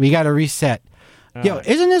here. We got to reset.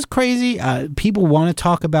 Isn't this crazy? People want to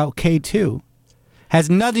talk about K2. Has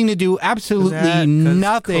nothing to do, absolutely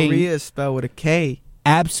nothing. Korea is spelled with a K.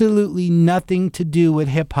 Absolutely nothing to do with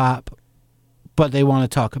hip hop, but they want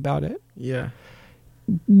to talk about it. Yeah.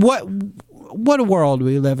 What a world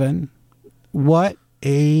we live in. What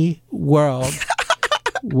a world.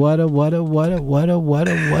 What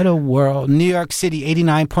a world. New York City,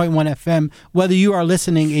 89.1 FM. Whether you are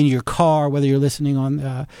listening in your car, whether you're listening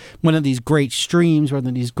on one of these great streams, one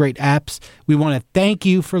of these great apps, we want to thank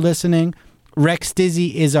you for listening. Rex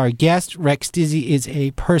Dizzy is our guest. Rex Dizzy is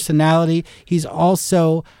a personality. He's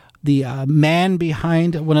also the man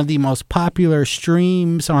behind one of the most popular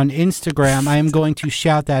streams on Instagram. I am going to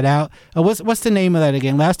shout that out. What's the name of that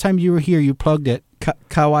again? Last time you were here, you plugged it.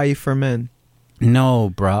 Kawaii for Men. No,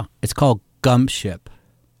 bruh. It's called Gumship.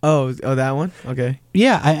 Oh, that one? Okay.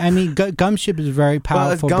 Yeah, I mean, Gumship is a very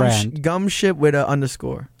powerful brand. Gumship with an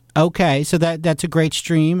underscore. Okay, so that's a great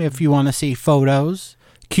stream if you want to see photos.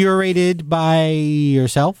 Curated by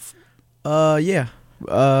yourself? Yeah.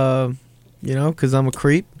 Because I'm a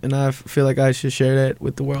creep, and I feel like I should share that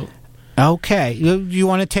with the world. Okay. You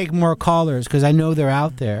want to take more callers, because I know they're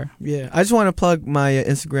out there. Yeah. I just want to plug my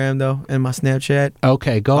Instagram, though, and my Snapchat.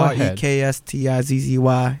 Okay, go ahead.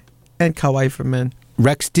 REKSTIZZY and Kawaii for Men.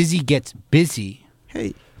 Rex Dizzy gets busy.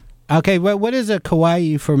 Hey. Okay, what is a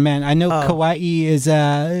kawaii for men? I know kawaii is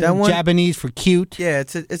Japanese for cute. Yeah,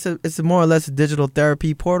 it's a more or less a digital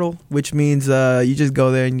therapy portal, which means you just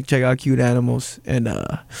go there and you check out cute animals and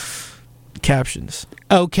captions.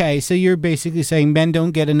 Okay, so you're basically saying men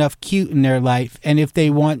don't get enough cute in their life, and if they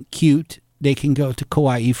want cute, they can go to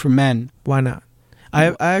Kawaii for Men. Why not?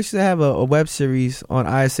 I actually have a web series on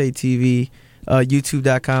ISA TV,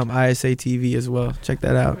 YouTube.com, ISA TV as well. Check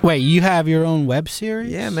that out. Wait, you have your own web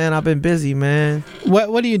series? Yeah, man, I've been busy, man.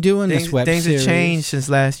 What do you do in this web series? Things have changed since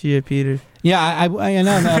last year, Peter. Yeah, I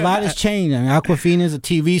know. A lot has changed. I mean, Aquafina's a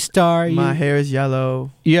TV star. My hair is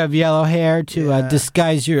yellow. You have yellow hair to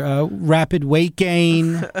disguise your rapid weight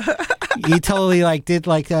gain. You totally did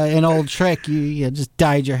an old trick. You just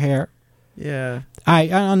dyed your hair. Yeah.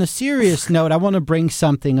 On a serious note, I want to bring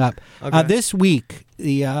something up. Okay. This week,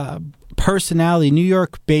 the personality, New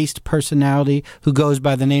York-based personality who goes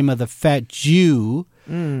by the name of the Fat Jew,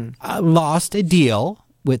 lost a deal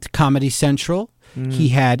with Comedy Central. He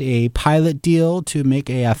had a pilot deal to make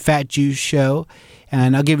a Fat Jew show.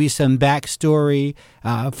 And I'll give you some backstory.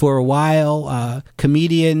 For a while,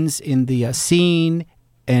 comedians in the scene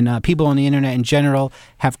and people on the internet in general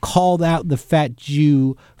have called out the Fat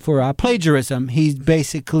Jew for plagiarism. He's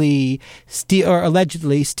basically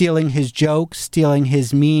allegedly stealing his jokes, stealing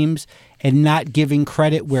his memes, and not giving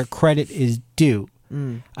credit where credit is due.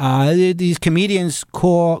 These comedians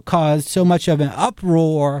caused so much of an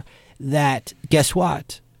uproar that, guess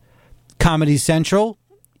what? Comedy Central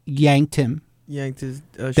yanked him. Yanked his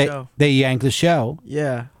show. They yanked the show.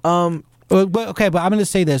 Yeah. Okay, but I'm going to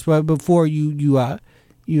say this before you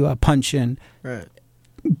punch in. Right.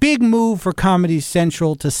 Big move for Comedy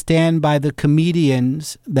Central to stand by the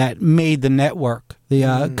comedians that made the network.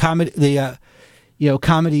 The comedy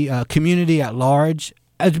community at large.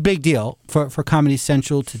 It's a big deal for Comedy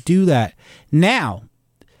Central to do that. Now,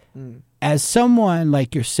 as someone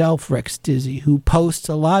like yourself, Rex Dizzy, who posts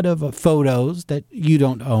a lot of photos that you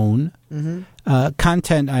don't own,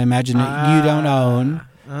 content I imagine that you don't own.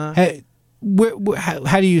 Hey,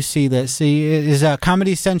 how do you see this? Is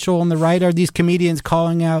Comedy Central on the right? Are these comedians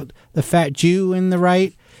calling out the Fat Jew in the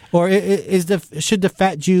right? Or should the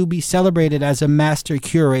Fat Jew be celebrated as a master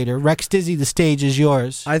curator? Rex Dizzy, the stage is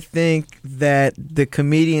yours. I think that the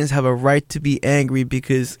comedians have a right to be angry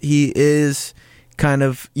because he is kind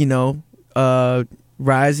of,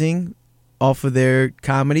 rising off of their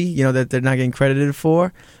comedy, that they're not getting credited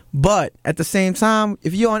for. But at the same time,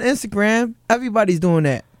 if you're on Instagram, everybody's doing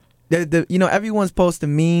that. Everyone's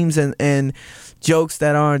posting memes and jokes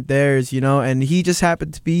that aren't theirs, and he just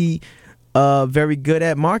happened to be very good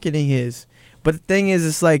at marketing his. But the thing is,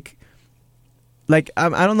 it's like I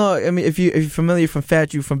don't know. I mean, if you're familiar from Fat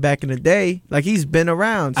Jew from back in the day, he's been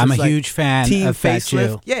around. I'm a huge fan of Fat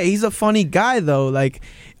Jew. Yeah, he's a funny guy though.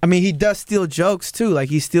 He does steal jokes too.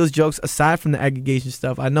 He steals jokes aside from the aggregation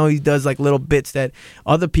stuff. I know he does little bits that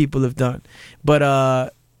other people have done,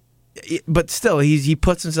 but still, he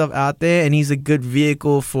puts himself out there, and he's a good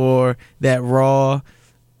vehicle for that raw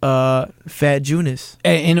Fat Jewness.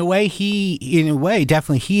 In a way,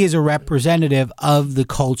 definitely, he is a representative of the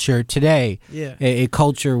culture today. Yeah, a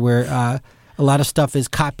culture where a lot of stuff is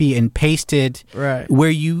copy and pasted. Right.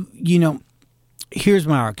 Where here's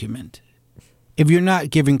my argument: if you're not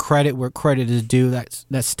giving credit where credit is due,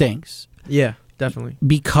 that stinks. Yeah, definitely.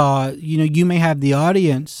 Because you may have the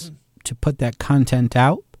audience to put that content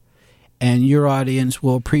out, and your audience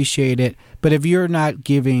will appreciate it. But if you're not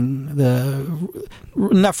giving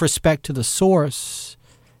enough respect to the source,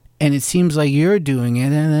 and it seems like you're doing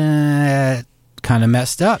it, kind of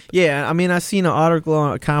messed up. Yeah, I seen an article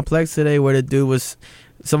on Complex today where the dude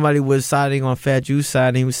somebody was siding on Fat Jew's side,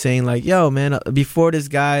 and he was saying yo, man, before this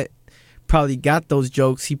guy probably got those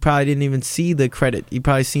jokes, he probably didn't even see the credit. He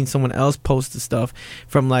probably seen someone else post the stuff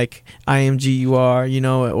from IMGUR,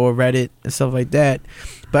 or Reddit and stuff like that.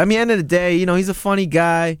 But at the end of the day, he's a funny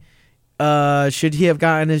guy. Should he have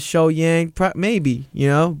gotten his show yanked? Maybe,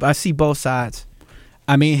 But I see both sides.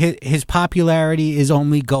 His popularity is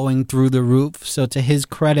only going through the roof. So to his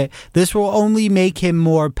credit, this will only make him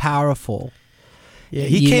more powerful. Yeah,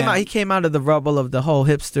 he came out of the rubble of the whole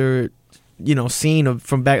hipster, scene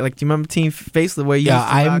from back. Do you remember Team Facelift? Where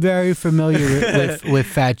I'm very familiar with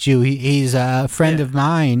Fat Jew. He's a friend of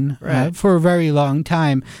mine for a very long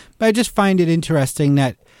time. But I just find it interesting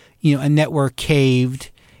that a network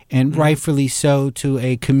caved, and rightfully so, to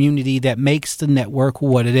a community that makes the network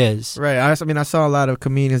what it is. Right. I saw a lot of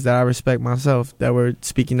comedians that I respect myself that were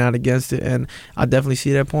speaking out against it, and I definitely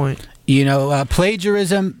see that point.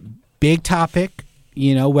 Plagiarism, big topic.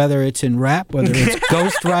 Whether it's in rap, whether it's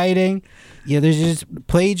ghostwriting, there's just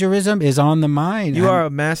plagiarism is on the mind. You are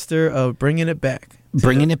a master of bringing it back.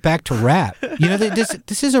 Bringing it back to rap.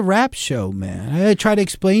 This is a rap show, man. I try to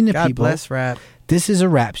explain to people. God bless rap. This is a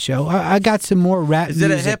rap show. I got some more rap music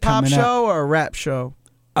coming up. Is it a hip-hop show or a rap show?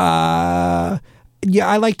 Yeah,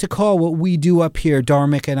 I like to call what we do up here,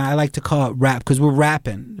 Dharmic, and I like to call it rap because we're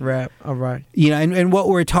rapping. Rap, all right. And what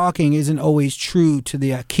we're talking isn't always true to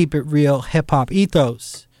the keep it real hip-hop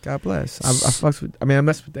ethos. God bless. I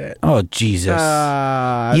mess with that. Oh, Jesus.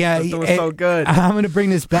 It's doing so good. I'm going to bring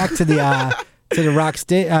this back to the... to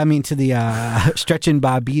the Stretch and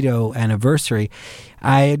Bobbito anniversary.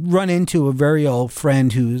 I had run into a very old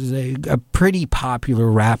friend who's a pretty popular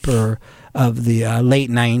rapper of the late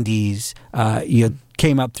 90s. You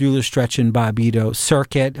came up through the Stretch and Bobbito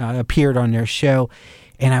circuit, appeared on their show,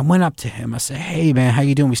 and I went up to him. I said, "Hey, man, how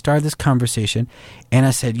you doing?" We started this conversation, and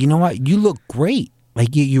I said, "You know what? You look great." Like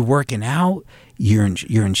you're working out, you're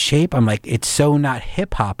in shape. I'm like, it's so not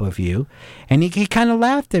hip hop of you. And he kind of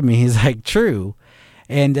laughed at me. He's like, true.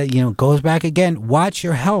 And, goes back again. Watch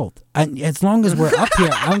your health. As long as we're up here,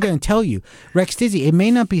 I'm going to tell you, Rex Dizzy, it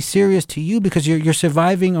may not be serious to you because you're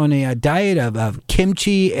surviving on a diet of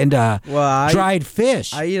kimchi and dried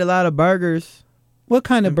fish. I eat a lot of burgers. What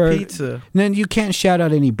kind of burger? Pizza. And then you can't shout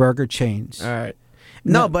out any burger chains. All right.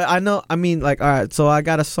 No, but I know. I mean, all right. So I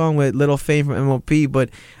got a song with Little Fame from MOP, but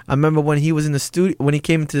I remember when he was in the studio. When he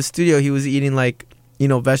came into the studio, he was eating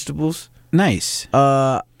vegetables. Nice.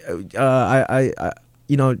 I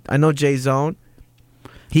know Jay Zone.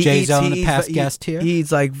 Jay Zone, a past guest here. He eats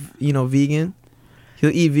vegan. He'll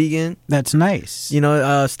eat vegan. That's nice.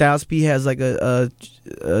 Styles P has a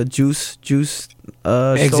juice.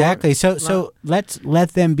 Exactly. So let's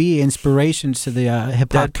let them be inspirations to the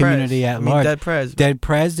hip hop community at large. Dead Prez. Dead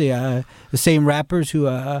Prez, the same rappers who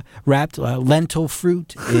rapped lentil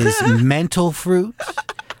fruit is mental fruit.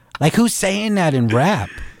 Like who's saying that in rap?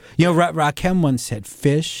 Rakim once said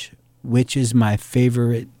fish, which is my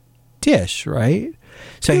favorite dish, right?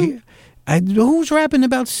 So who's rapping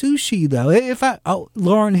about sushi though?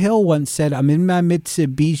 Lauryn Hill once said, "I'm in my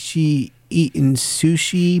Mitsubishi eating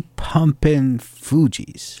sushi, pumping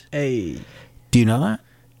Fujis." Hey, do you know that?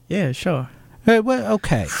 Yeah, sure.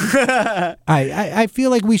 Okay. I feel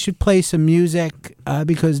like we should play some music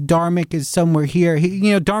because Dharmic is somewhere here.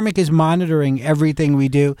 Dharmic is monitoring everything we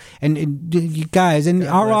do, and you guys and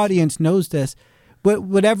our audience knows this.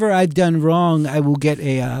 Whatever I've done wrong, I will get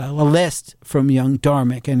a list from young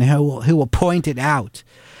Dharmic, and he will point it out.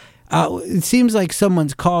 It seems like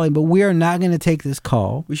someone's calling, but we are not going to take this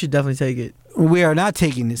call. We should definitely take it. We are not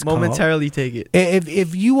taking this call. Momentarily take it.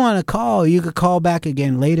 If you want to call, you could call back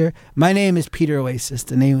again later. My name is Peter Oasis.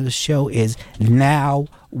 The name of the show is Now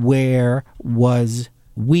Where Was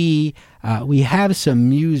We have some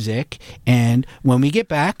music, and when we get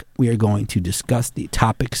back, we are going to discuss the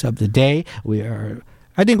topics of the day.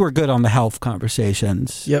 I think we're good on the health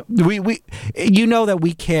conversations. Yep. We that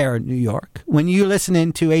we care in New York. When you're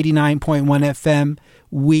listening to 89.1 FM,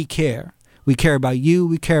 we care. We care about you.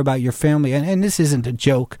 We care about your family. And this isn't a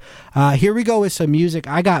joke. Here we go with some music.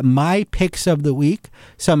 I got my picks of the week.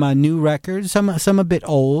 Some new records, some a bit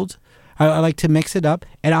old. I like to mix it up,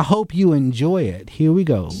 and I hope you enjoy it. Here we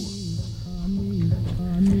go.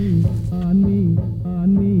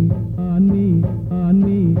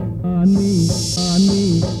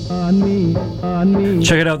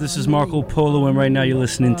 Check it out, this is Marco Polo, and right now you're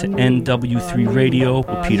listening to NW3 Radio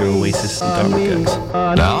with Peter Oasis and Dharmic X.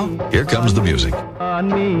 Now, here comes the music. On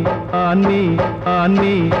me, on me, on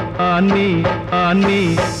me, on me, on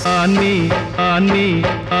me, on me, on me,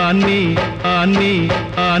 on me, on me,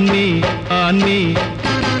 on me, on me.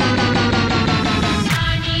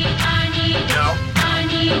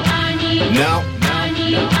 No.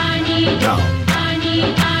 No.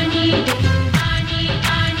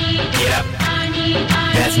 Get up.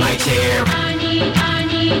 That's my chair.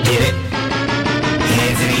 Get it?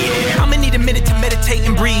 Hands in the air. I'ma need a minute to meditate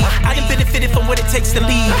and breathe. I done benefited from what it takes to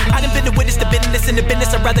lead. I done been the witness to business in the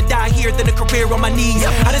business. I'd rather die here than a career on my knees.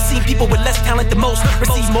 I done seen people with less talent than most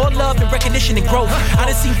receive more love and recognition and growth. I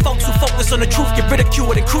done seen folks who focus on the truth get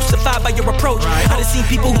ridiculed and crucified by your approach. I done seen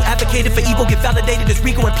people who advocated for evil get validated as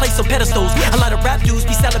regal and placed on pedestals. A lot of rap dudes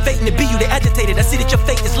be salivating to be you, they agitated. I see that your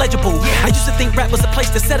fate is legible. I used to think rap was a place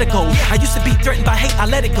to set a goal. I used to be threatened by hate, I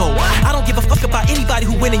let it go. I don't give a fuck about anybody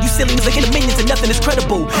who win, and you silly niggas in the minions and nothing is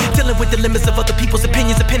credible. Dealing with the limits of other people's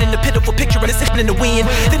opinions, a pen in a pitiful picture and it's in the wind.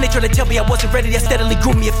 Then they try to tell me I wasn't ready. I steadily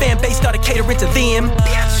grew me a fan base, started catering to them.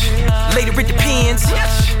 Later it depends.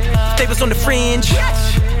 They was on the fringe.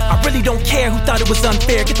 I really don't care who thought it was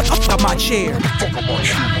unfair. Get the fuck out my chair.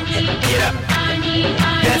 Get up.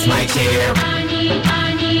 That's my chair.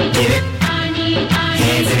 Get it?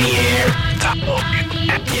 Hands in the air.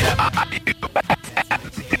 Get up.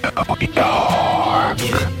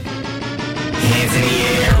 Get it? Hands in the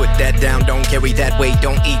air. Put that down, don't carry that weight.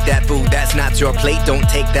 Don't eat that food, that's not your plate. Don't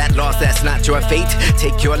take that loss, that's not your fate.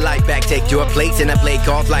 Take your life back, take your place. In a play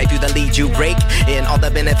called life, do the lead you break. And all the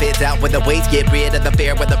benefits out with the weights. Get rid of the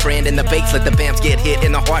fear with a friend in the face. Let the vamps get hit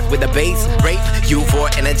in the heart with the bass. Rape you for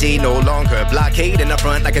energy, no longer. Blockade in the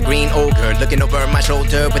front like a green ogre. Looking over my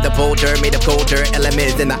shoulder with a boulder made of colder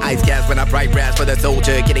elements in the ice cast. When I bright raps for the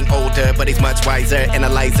soldier, getting older, but he's much wiser.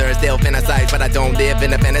 Analyzer, still fantasize, but I don't live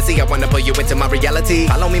in a fantasy. I wanna put you into my reality.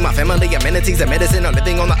 Follow me, my family, amenities and medicine are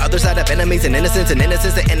living on the other side of enemies and innocence. And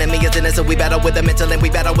innocence, the enemy is innocent. We battle with the mental and we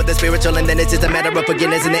battle with the spiritual, and then it's just a matter of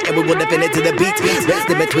forgiveness, and we will defend it to the beat. Rest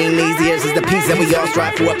in between these ears is the peace, and we all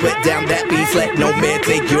strive for. Put down that beast, let no man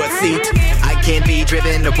take your seat. I can't be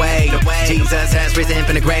driven away. Jesus has risen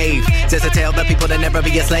from the grave, just to tell the people to never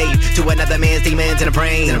be a slave to another man's demons in the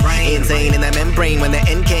brain. Insane in the membrane. When the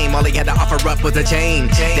end came, all he had to offer up was a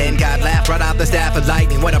change. Then God laughed, brought out the staff of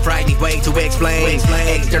lightning. What a frightening way to explain.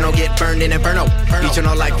 External get burned in inferno.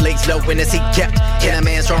 Eternal life lays low in the seat kept. In a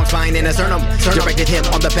man's strong spine in a sternum. Directed him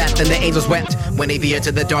on the path and the angels wept. When he veered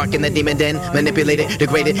to the dark in the demon den, manipulated,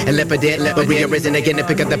 degraded, and left for dead. But re-arisen again to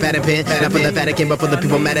pick up the pattern pen. Not for the Vatican, but for the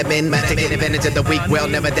people mad at men. Taking advantage of the weak, well,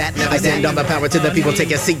 never that. I send all the power to the people, take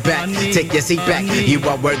your seat back. Take your seat back. You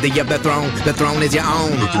are worthy of the throne. The throne is your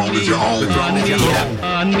own. The throne is your own. The throne is your own.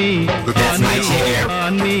 That's my chair.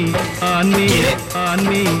 Get it?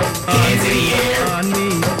 Hands in the air.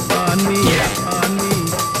 Get up.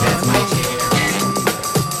 That's my chair.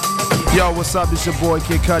 Yo, what's up? It's your boy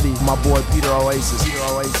Kid Cudi. My boy Peter Oasis. Peter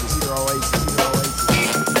Oasis. Peter Oasis. Peter Oasis.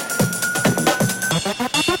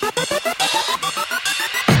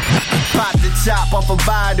 Pop the top off a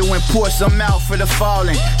bottle and pour some out for the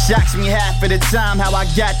fallen. Shocks me half of the time how I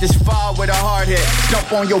got this far with a hard hit.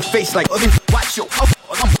 Stomp on your face like, watch your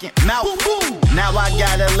mouth. Now I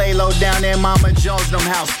gotta lay low down in Mama Jones' them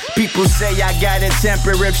house. People say I got a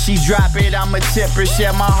temper. If she drop it, I'm a tipper.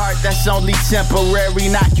 Share my heart, that's only temporary.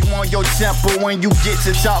 Knock you on your temple when you get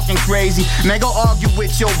to talking crazy. Man, go argue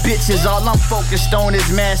with your bitches. All I'm focused on is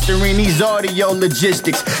mastering these audio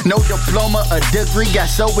logistics. No diploma or degree. Got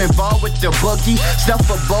so involved with the bookie. Stuff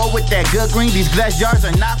a bowl with that good green. These glass jars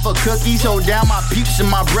are not for cookies. Hold down my peeps and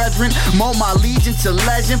my brethren. Mold my legion to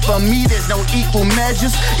legend. For me, there's no equal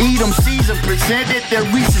measures. Eat them, season, pretended they're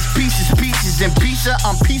Reese's Pieces, peaches, and pizza.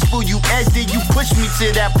 I'm peaceful, you edged it, you pushed me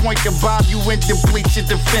to that point to bomb you and deplete your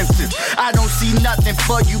defenses. I don't see nothing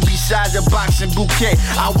for you besides a boxing bouquet.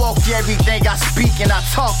 I walk everything I speak and I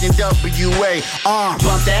talk in WA.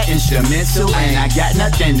 Bump that instrumental, and I got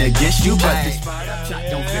nothing against you, but this spot up top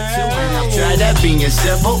don't fit too. And I've tried that being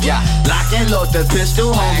civil. Yeah, lock and load the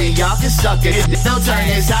pistol, homie, y'all can suck it. Don't turn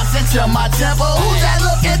this house into my temple. Who's that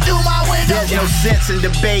looking through my window? There's no sense in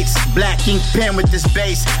debates. Black ink pen with this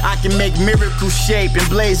bass. I can make miracle shape and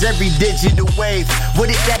blaze every digital wave. What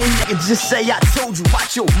is that nigga just say? I told you,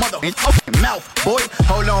 watch your motherfucking mouth, boy.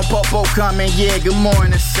 Hold on, Popo coming. Yeah, good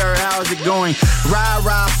morning, sir. How's it going?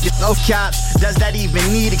 Rah, get those cops. Does that even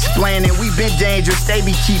need explaining? We've been dangerous. They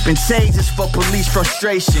be keeping tasers for police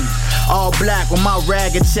frustration. All black with my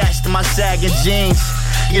rag attached to my sagging jeans.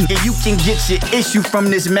 And you can get your issue from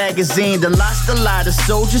this magazine. Done lost a lot of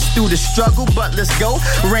soldiers through the struggle, but let's go.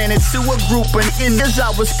 Ran into a group and as I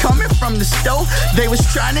was coming from the stove, they was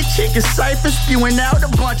trying to kick a cipher, spewing out a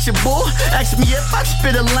bunch of bull. Asked me if I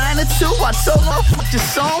spit a line or two. I told them I put the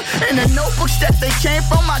song in the notebooks that they came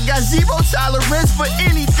from. I got zero tolerance for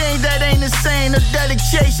anything that ain't insane. A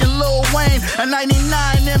dedication, Lil Wayne, a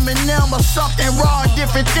 99 Eminem, or something raw and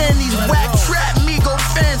different than these whack trap Migo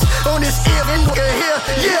fans on this ear and here.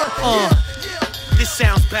 Yeah. This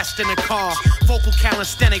sounds best in the car. Vocal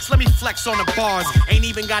calisthenics, let me flex on the bars. Ain't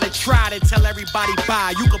even gotta try to tell everybody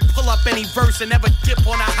bye. You can pull up any verse and never dip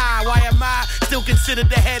on a high. Why am I still considered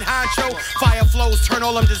the head honcho? Fire flows, turn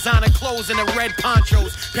all them designer clothes into red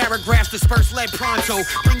ponchos. Paragraphs disperse lead pronto.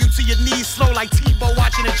 Bring you to your knees slow like Tebow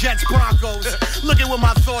watching the Jets Broncos. Look at what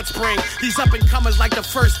my thoughts bring. These up and comers like the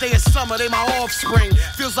first day of summer, they my offspring.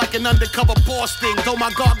 Feels like an undercover boss thing. Though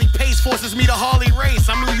my godly pace forces me to Harley race.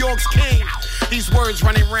 I'm New York's king. These words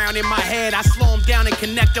running round in my head, I slow them down and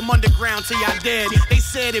connect them underground till y'all dead. They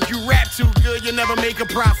said if you rap too good, you'll never make a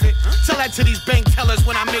profit. Tell that to these bank tellers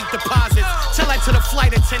when I make deposits. Tell that to the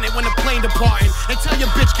flight attendant when the plane departing. And tell your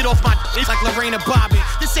bitch get off my dick like Lorena Bobbitt.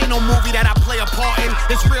 This ain't no movie that I play a part in.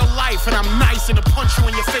 It's real life and I'm nice in the punch you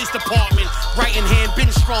in your face department. Right in hand,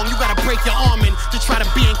 been strong, you gotta break your arm in to try to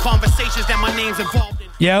be in conversations that my name's involved in.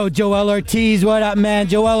 Yo, Joel Ortiz, what up, man?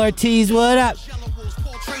 Joel Ortiz, what up?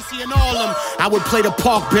 Tracy and all them. I would play the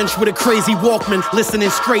park bench with a crazy Walkman,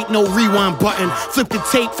 listening straight, no rewind button. Flip the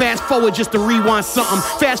tape, fast forward just to rewind something.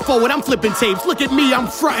 Fast forward, I'm flipping tapes. Look at me, I'm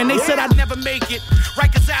frontin'. They said I'd never make it.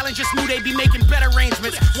 Rikers Island just knew they'd be making better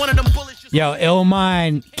arrangements. One of them bullets. Yo,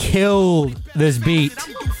 Illmind killed this beat.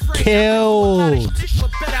 Killed.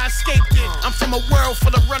 Better I escaped it. I'm from a world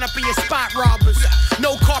full of run up in your spot robbers.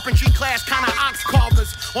 No carpentry class, kinda ox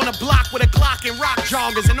carvers. On a block with a Glock and rock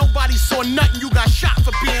joggers. And nobody saw nothing, you got shot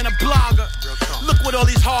for being a blogger. Look what all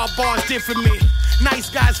these hard bars did for me.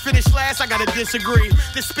 Nice guys finish last, I gotta disagree.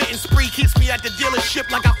 This spitting spree keeps me at the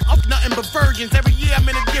dealership like I fuck nothing but virgins. Every year I'm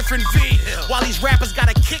in a different V. While these rappers got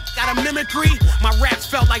a kick, got a mimicry, my raps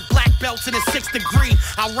felt like black belts in a 6th degree.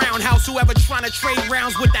 I roundhouse whoever trying to trade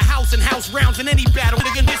rounds with the house and house rounds in any battle.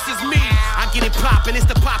 Nigga, this is me. I get it poppin', it's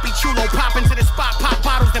the Poppy Chulo. Pop into the spot, pop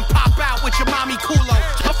bottles, then pop out with your mommy culo.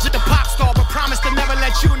 Up to the pop star, but promise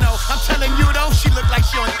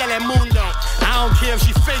give,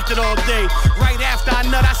 she faked it all day. Right after I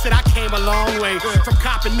nut, I said I came a long way. From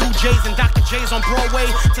copping new J's and Dr. J's on Broadway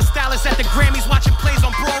to stylists at the Grammys watching plays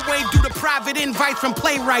on Broadway. Due to private invites from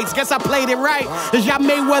playwrights. Guess I played it right. Is y'all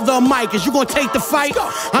Mayweather or Mike? Is you gonna take the fight?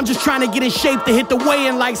 I'm just trying to get in shape to hit the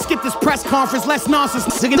weigh-in like skip this press conference. Less nonsense,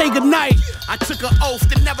 nigga, say goodnight. I took an oath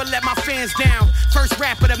to never let my fans down. First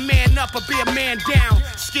rapper to man up or be a man down.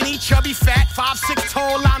 Skinny, chubby, fat, 5'6"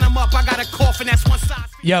 tall, line 'em up. I got a coffin that's one size.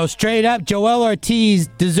 Yo, straight up, Joel Ortiz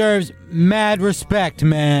deserves mad respect,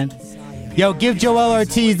 man. Yo, give Joel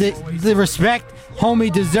Ortiz the respect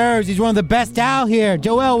homie deserves. He's one of the best out here.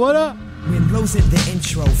 Joel, what up? Wind blows in the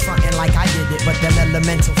intro, frontin' like I did it, but the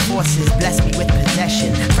elemental forces bless me with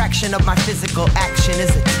possession. Fraction of my physical action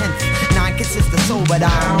is a tenth. 9 consists the soul, but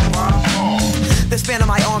the span of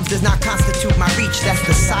my arms does not constitute my reach. That's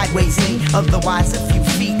the sideways eight. Otherwise, a few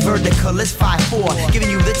feet. Vertical is 5'4",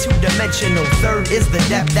 giving you the two-dimensional. Third is the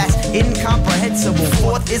depth that's incomprehensible.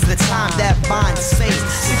 Fourth is the time that binds space.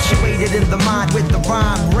 Situated in the mind with the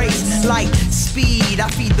rhyme race. Like speed, I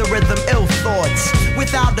feed the rhythm ill thoughts.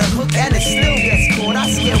 Without a hook and it still gets caught.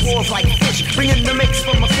 I scare wolves like fish, bringing the mix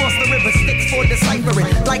from across the river Styx for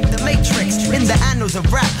deciphering. Like the Matrix in the annals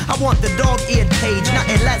of rap. I want the dog-eared page,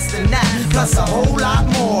 nothing less than that. Plus a whole lot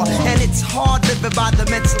more, and it's hard living by the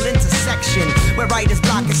mental intersection where writer's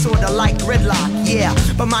block is sorta like gridlock, yeah.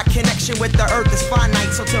 But my connection with the earth is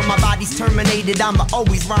finite, so till my body's terminated, I'ma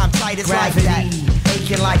always rhyme tight as gravity. Like that,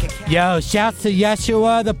 aching like a. Yo, shouts to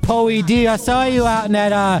Yeshua, the Poe D. I saw you out in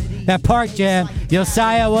that park jam.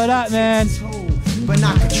 Josiah, what up, man? But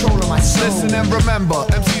not controlling my soul. Listen and remember,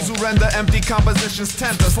 MCs who render empty compositions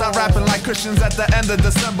tend to start rapping like Christians at the end of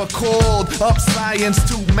December. Called up science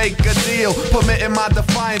to make a deal, permitting my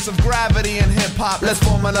defiance of gravity in hip-hop. Let's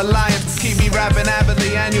form an alliance, keep me rapping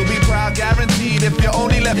avidly and you'll be proud, guaranteed. If you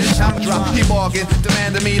only let me drop, keep bargain,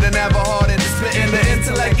 demanding me to never harden. Spitting the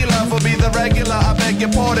intellect you love will be the regular, I beg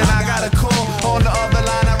your pardon. I got a call on the other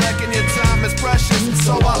line, I reckon your time is precious,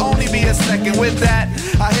 so I'll only be a second. With that,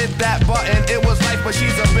 I hit that button, it was life, but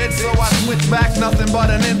she's a bitch, so I switch back, nothing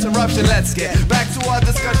but an interruption. Let's get back to our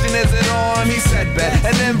discussion, is it on? He said bet,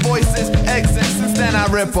 and then voices exit, since then I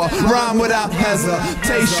rip her, rhyme without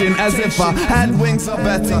hesitation, as if I had wings or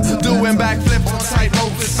better, doing backflips on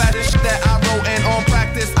tightrope, this fetish that I wrote, and on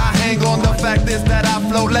practice I hang on. The fact is that I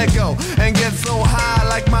float, let go, and get so high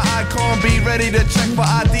like my icon, be ready to check for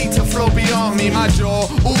ID to flow beyond me, my jaw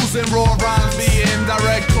oozing raw rhymes, the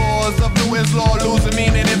indirect cause of Newton's law, losing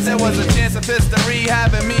meaning. If there was a chance of history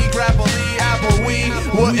having me grapple the apple, we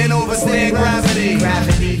wouldn't overstand gravity.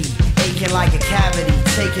 Gravity, aching like a cavity,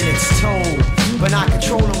 taking its toll, but not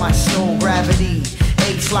controlling my soul. Gravity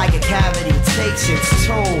aches like a cavity, takes its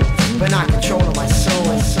toll, but not controlling my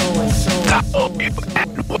soul.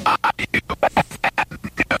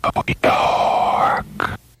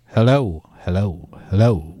 Hello.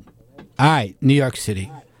 All right, New York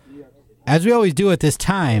City. As we always do at this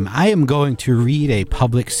time, I am going to read a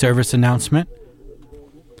public service announcement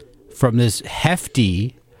from this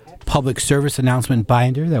hefty public service announcement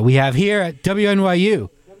binder that we have here at WNYU.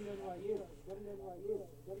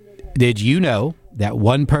 Did you know that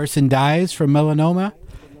one person dies from melanoma,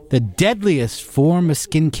 the deadliest form of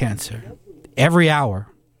skin cancer, every hour?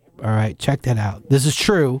 All right, check that out. This is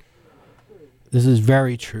true. This is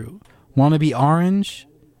very true. Want to be orange?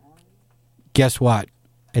 Guess what?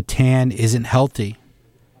 A tan isn't healthy.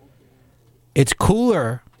 It's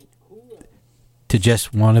cooler to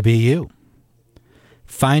just want to be you.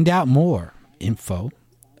 Find out more info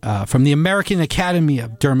from the American Academy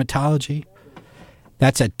of Dermatology.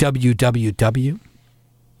 That's at www.aad.org.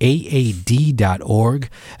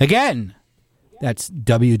 Again, that's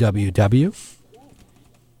www.aad.org.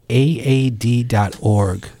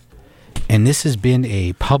 And this has been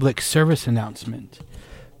a public service announcement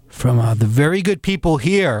from the very good people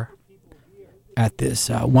here at this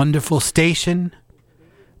wonderful station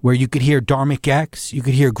where you could hear Dharmic X, you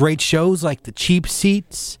could hear great shows like The Cheap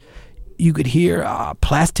Seats, you could hear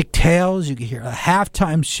Plastic Tales, you could hear a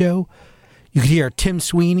halftime show, you could hear Tim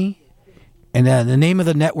Sweeney, and the name of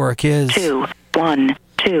the network is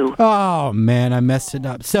 212. Oh man, I messed it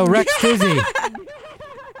up. So Rex Fizzy.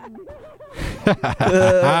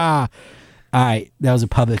 All right, that was a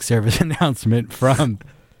public service announcement from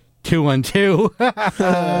 212.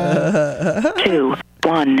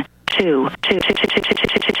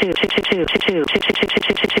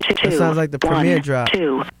 212. That sounds like the premiere drop.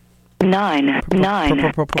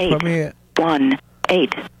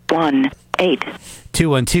 212-998-1818.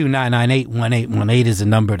 212-998-1818 is the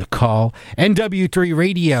number to call. NW3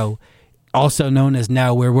 Radio, also known as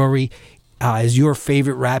Now Where Were We, is your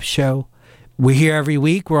favorite rap show. We're here every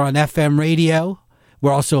week. We're on FM radio.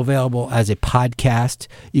 We're also available as a podcast.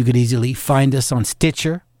 You could easily find us on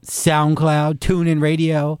Stitcher, SoundCloud, TuneIn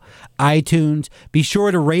Radio, iTunes. Be sure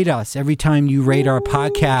to rate us every time you rate our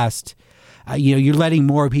podcast. You're letting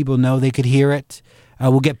more people know they could hear it.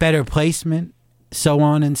 We'll get better placement, so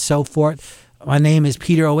on and so forth. My name is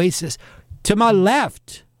Peter Oasis. To my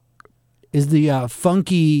left is the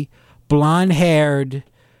funky, blonde-haired,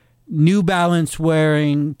 New Balance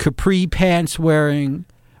wearing, capri pants wearing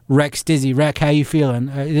Rex Dizzy. Rex, how you feeling?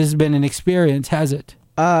 This has been an experience, has it?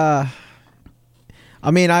 I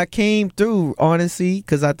mean, I came through, honestly,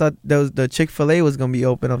 because I thought the Chick-fil-A was going to be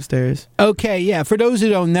open upstairs. Okay, yeah. For those who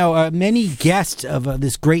don't know, many guests of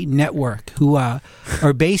this great network who are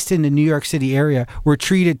based in the New York City area were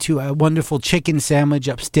treated to a wonderful chicken sandwich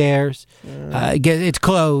upstairs. It's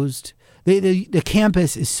closed. The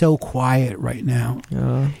campus is so quiet right now.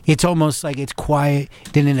 It's almost like it's quiet.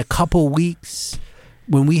 Then in a couple weeks,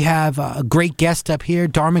 when we have a great guest up here,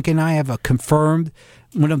 Dharmic and I have confirmed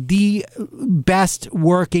one of the best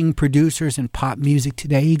working producers in pop music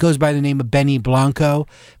today. He goes by the name of Benny Blanco.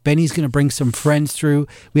 Benny's going to bring some friends through.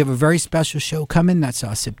 We have a very special show coming. That's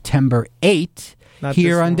September 8th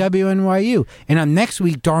here on WNYU. And next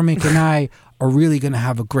week, Dharmic and I are really going to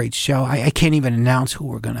have a great show. I can't even announce who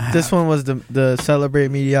we're going to have. This one was the Celebrate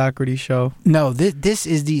Mediocrity show. No, this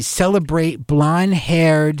is the Celebrate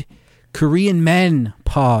Blonde-Haired Korean Men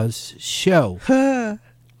show.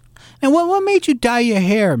 And what made you dye your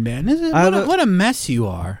hair, man? What a mess you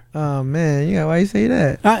are. Oh, man. Yeah, why you say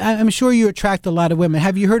that? I'm sure you attract a lot of women.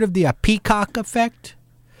 Have you heard of the peacock effect?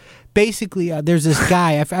 Basically, there's this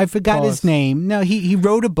guy. I forgot his name. No, he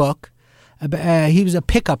wrote a book. He was a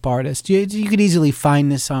pickup artist. You could easily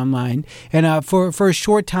find this online. And for a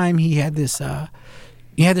short time, he had this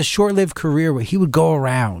short-lived career where he would go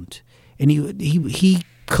around. And he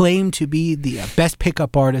claimed to be the best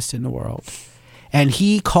pickup artist in the world. And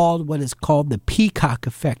he called what is called the peacock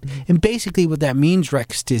effect. And basically what that means,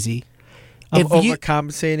 Rex Dizzy,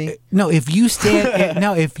 overcompensating? If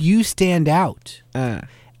you stand out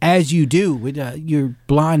as you do with your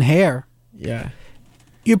blonde hair,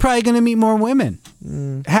 you're probably going to meet more women.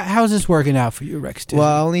 How's this working out for you, Rex Dizzy? Well,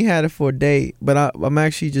 I only had it for a date, but I'm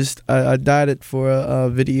actually I dyed it for a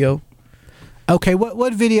video. Okay,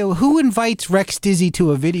 what video? Who invites Rex Dizzy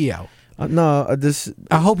to a video? I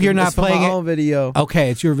hope you're not playing my own video.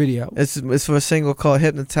 Okay, it's your video. It's for a single called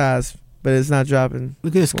Hypnotized, but it's not dropping.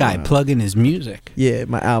 Look at this guy plugging his music. Yeah,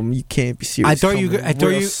 my album. You can't be serious. I thought you were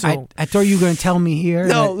going to tell me here.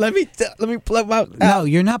 No, let me plug my album. No,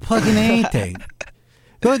 you're not plugging anything.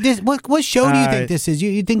 What show do you think this is?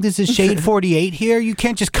 You think this is Shade 48 here? You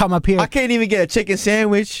can't just come up here. I can't even get a chicken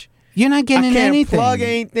sandwich. You're not getting anything. I can't plug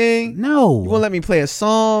anything. No. You won't let me play a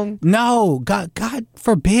song. No. God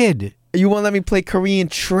forbid. You won't let me play Korean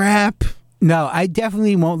trap. No, I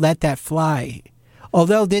definitely won't let that fly.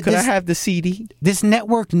 Although could I have the CD? This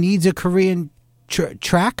network needs a Korean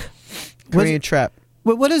track. Korean trap.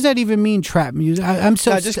 What does that even mean? Trap music? I'm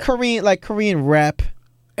so just Korean, like Korean rap.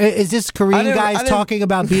 Is this Korean guys talking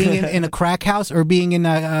about being in a crack house or being in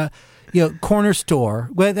a corner store?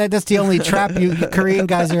 Well, that's the only trap you Korean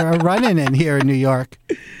guys are running in here in New York.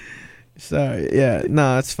 Sorry, yeah,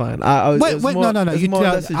 no, it's fine. No. I'm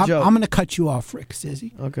going to cut you off, Rick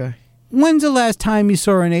Dizzy. Okay. When's the last time you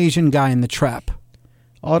saw an Asian guy in the trap?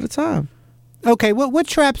 All the time. Okay, what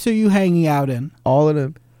traps are you hanging out in? All of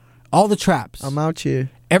them. All the traps? I'm out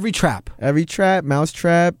here. Every trap? Every trap, mouse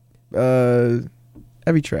trap,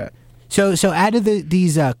 every trap. So out of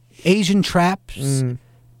these Asian traps,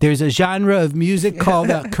 there's a genre of music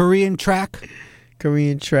called Korean track?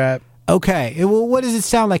 Korean trap. Okay, well, what does it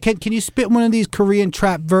sound like? Can you spit one of these Korean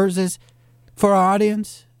trap verses for our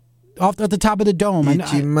audience? Off at the top of the dome.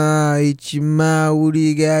 이치마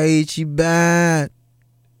우리가 이치반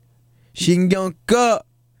신경 꺼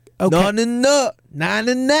너는 너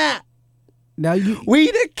나는 나 Now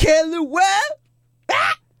we the killer well.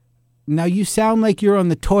 Now you sound like you're on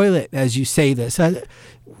the toilet as you say this.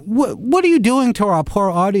 What are you doing to our poor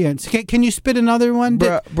audience? Can you spit another one?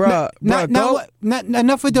 Enough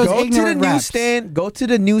with those ignorant raps. Go to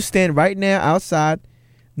the newsstand right now outside.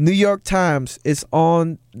 New York Times is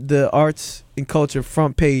on the arts and culture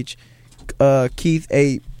front page. Keith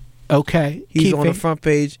Ape. Okay. He's Keith on the front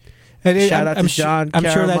page. Shout out to John I'm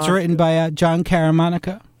sure that's written by John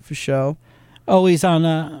Caramanica. For sure. Always on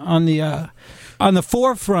the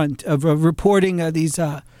forefront of reporting these.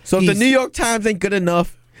 So if the New York Times ain't good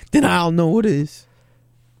enough, then I don't know what is.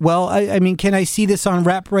 Well, I mean, can I see this on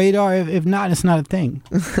Rap Radar? If not, it's not a thing.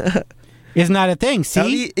 It's not a thing.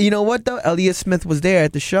 See, you know what though? Elliott Smith was there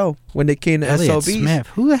at the show when they came to Elliott SOBs. Smith.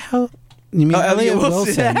 Who the hell? You mean Elliott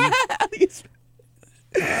Wilson?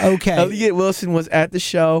 Okay. Elliot Wilson was at the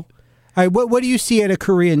show. All right, what do you see at a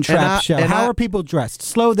Korean trap show? How are people dressed?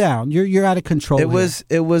 Slow down. You're out of control. It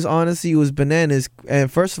was honestly, it was bananas.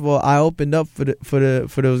 And first of all, I opened up for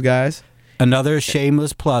those guys. Another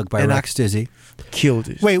shameless plug by Rex Dizzy. Killed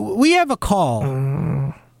it. Wait, we have a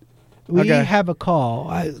call. We have a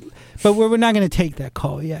call, but we're not going to take that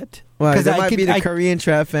call yet. Well, that might be the Korean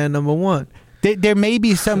trap fan number one. There may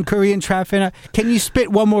be some Korean trap fan. Can you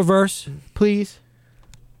spit one more verse, please?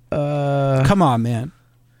 Come on, man.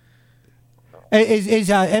 Is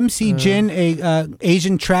MC Jin a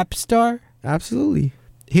Asian trap star? Absolutely.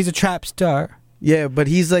 He's a trap star. Yeah, but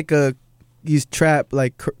he's trap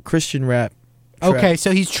like Christian rap. Trap. Okay,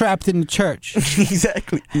 so he's trapped in the church.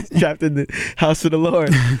 Exactly. He's trapped in the house of the Lord.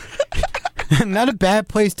 Not a bad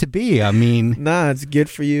place to be. I mean, nah, it's good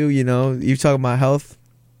for you. You know, you talking about health.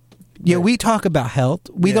 Yeah, we talk about health.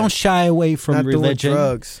 We don't shy away from Not religion. Doing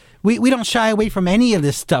drugs. We don't shy away from any of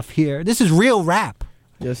this stuff here. This is real rap.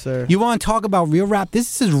 Yes, sir. You want to talk about real rap?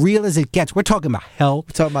 This is as real as it gets. We're talking about health.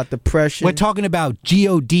 We're talking about depression. We're talking about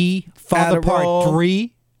G.O.D. Father Adderall. Part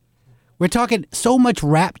 3. We're talking so much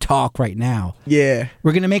rap talk right now. Yeah.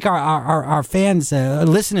 We're going to make our fans,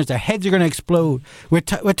 listeners, their heads are going to explode. We're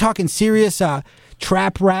talking serious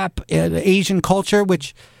trap rap, Asian culture,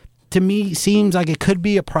 which to me seems like it could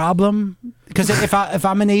be a problem. Because if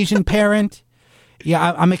I'm an Asian parent,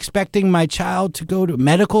 yeah, I'm expecting my child to go to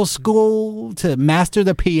medical school, to master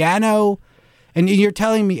the piano. And you're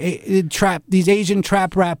telling me these Asian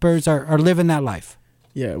trap rappers are living that life.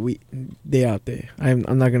 Yeah, they out there. I'm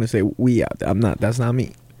not gonna say we out there. I'm not. That's not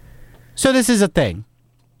me. So this is a thing.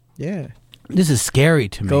 Yeah, this is scary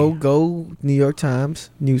to me. Go. New York Times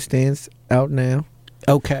newsstands out now.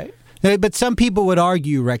 Okay, but some people would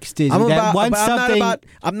argue, Rex Dizzy, I'm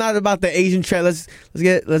not about the Asian trap. Let's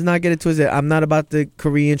not get it twisted. I'm not about the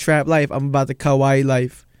Korean trap life. I'm about the kawaii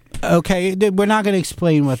life. Okay, we're not gonna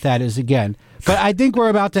explain what that is again. But I think we're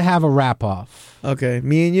about to have a wrap off. Okay,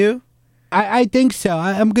 me and you. I think so.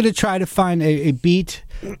 I'm going to try to find a beat.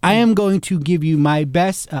 I am going to give you my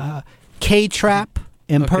best K-Trap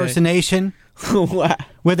impersonation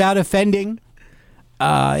without offending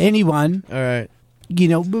anyone. All right. You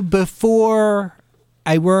know, before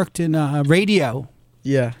I worked in radio,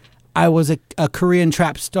 yeah, I was a Korean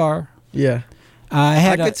trap star. Yeah.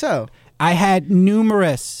 I could tell. I had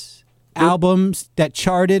numerous albums that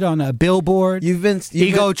charted on a Billboard.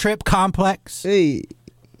 Ego Trip Complex. Hey.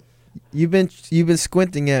 You've been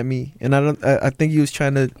squinting at me, and I think you was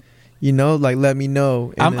trying to, let me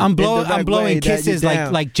know. I'm blowing kisses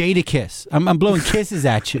like Jadakiss. I'm blowing kisses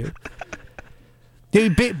at you.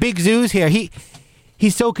 Dude, Big Zoo's here.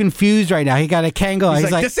 He's so confused right now. He got a Kango.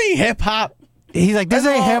 He's like, this ain't hip hop. He's like, this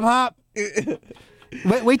ain't hip hop.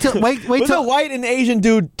 Wait till What's a white and Asian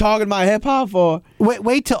dude talking about hip hop for?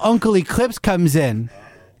 Wait till Uncle Eclipse comes in.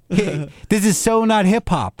 This is so not hip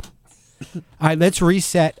hop. All right, let's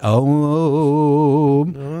reset. All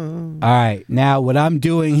right, now what I'm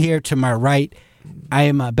doing here to my right, I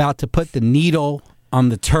am about to put the needle on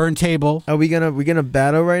the turntable. Are we gonna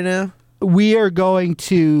battle right now? We are going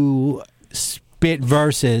to spit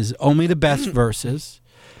verses, only the best verses.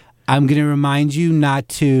 I'm going to remind you not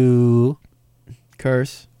to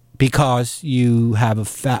curse because you have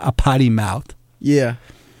a potty mouth. Yeah,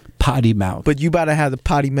 potty mouth. But you about to have the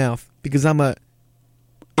potty mouth because I'm a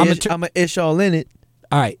ish all in it.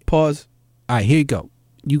 All right. Pause. All right, here you go.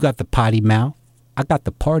 You got the potty mouth. I got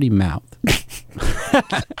the party mouth.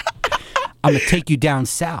 I'm going to take you down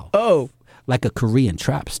south. Oh. Like a Korean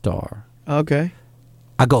trap star. Okay.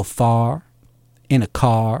 I go far in a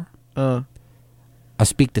car. I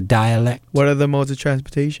speak the dialect. What are the modes of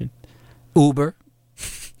transportation? Uber.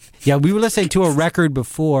 Yeah, we were listening to a record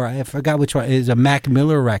before. I forgot which one. It is a Mac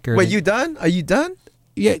Miller record. Wait, you done? Are you done?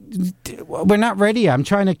 Yeah, we're not ready. I'm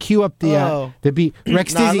trying to cue up the beat.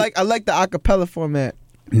 Rex Dizzy. I like the acapella format.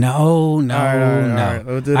 No. All right.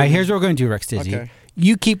 All right, here's what we're going to do, Rex Dizzy. Okay.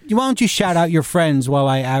 Why don't you shout out your friends while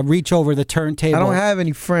I reach over the turntable? I don't have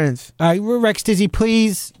any friends. All right, Rex Dizzy,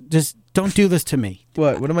 please just don't do this to me.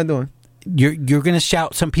 What am I doing? You're going to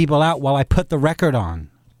shout some people out while I put the record on.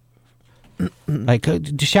 Like,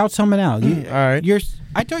 just shout someone out. All right.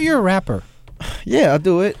 I thought you were a rapper. Yeah, I'll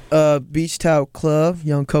do it. Beach Towel Club,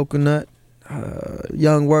 Young Coconut,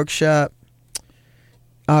 Young Workshop,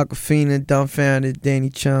 Aquafina, Dumbfounded, Danny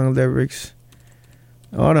Chung lyrics,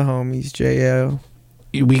 all the homies, JL.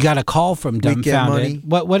 We got a call from Dumbfounded.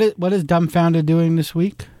 What is Dumbfounded doing this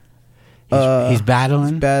week? He's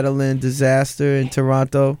battling. He's battling Disaster in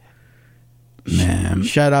Toronto. Man,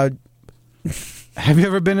 shout out. Have you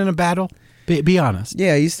ever been in a battle? Be honest.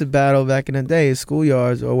 Yeah, I used to battle back in the day,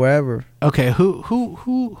 schoolyards or wherever. Okay, who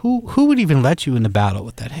would even let you in the battle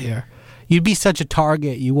with that hair? You'd be such a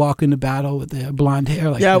target. You walk into battle with the blonde hair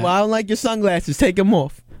like that. Well, I don't like your sunglasses. Take them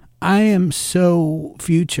off. I am so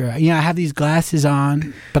future. You know, I have these glasses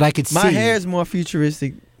on, but I could see. My hair is more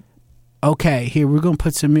futuristic. Okay, here we're gonna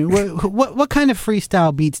put some. What kind of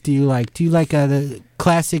freestyle beats do you like? Do you like the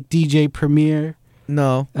classic DJ Premier?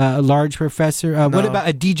 No. Large Professor. No. What about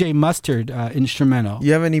a DJ Mustard instrumental?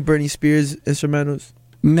 You have any Britney Spears instrumentals?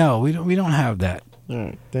 No, we don't have that. All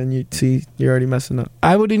right, then you're already messing up.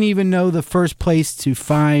 I wouldn't even know the first place to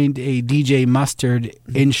find a DJ Mustard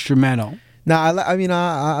instrumental. Nah,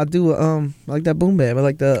 I do I like that boom bap. I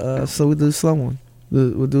like the so we'll do the slow one.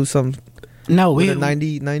 We'll do some. No, we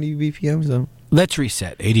 90 BPM zone. Let's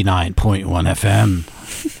reset 89.1 FM.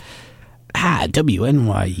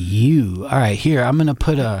 WNYU. All right, here I'm gonna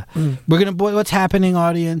put what's happening,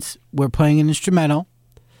 audience? We're playing an instrumental.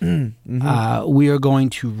 Mm-hmm. We are going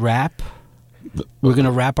to rap. We're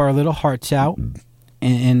gonna rap our little hearts out,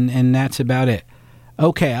 and that's about it.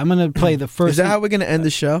 Okay, I'm gonna play the first. Is that how we're gonna end the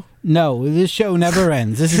show? No, this show never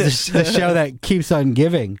ends. This is the show that keeps on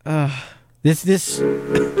giving. This.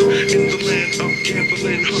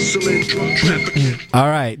 All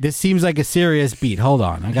right, this seems like a serious beat. Hold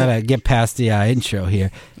on, I gotta get past the intro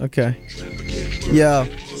here. Okay. Yeah.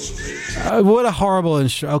 What a horrible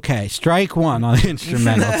intro. Okay, strike one on the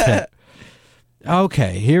instrumental tip.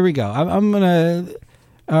 Okay, here we go. I'm gonna.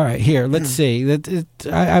 All right, here. Let's see.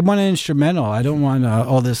 I want an instrumental. I don't want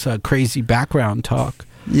all this crazy background talk.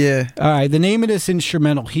 Yeah. All right. The name of this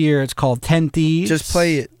instrumental here. It's called 10 Thieves. Just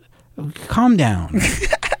play it. Calm down.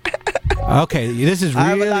 Okay, this is really. I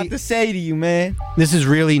have a lot to say to you, man. This is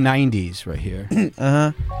really 90s right here.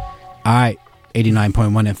 All right,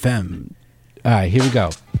 89.1 FM. All right, here we go.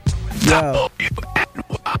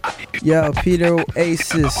 Yo, Peter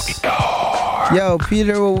Oasis. Yo,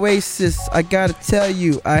 Peter Oasis, I gotta tell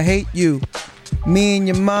you, I hate you. Me and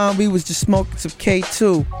your mom, we was just smoking some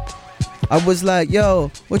K2. I was like,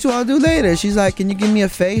 yo, what you wanna do later? She's like, can you give me a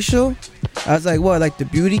facial? I was like, what, like the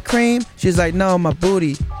beauty cream? She's like, no, my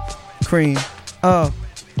booty cream. Oh.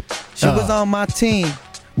 She was on my team.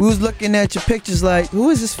 We was looking at your pictures like, who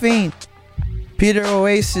is this fiend? Peter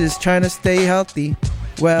Oasis, trying to stay healthy.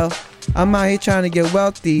 Well, I'm out here trying to get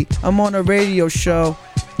wealthy. I'm on a radio show.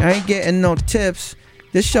 I ain't getting no tips.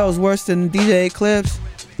 This show's worse than DJ Eclipse.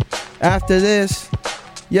 After this,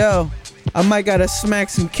 yo, I might gotta smack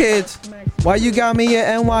some kids. Why you got me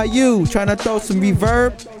at NYU? Trying to throw some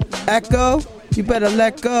reverb? Echo? You better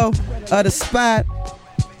let go of the spot.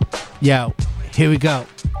 Yo, here we go.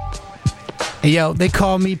 Hey, yo, they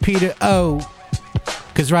call me Peter O.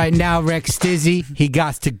 Cause right now Rex Stizzy, he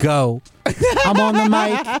gots to go. I'm on the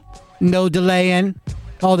mic, no delaying.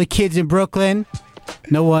 All the kids in Brooklyn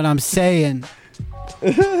know what I'm saying.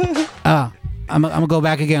 I'm gonna go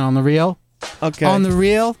back again on the real. Okay. On the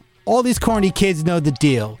real, all these corny kids know the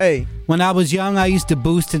deal. Hey. When I was young, I used to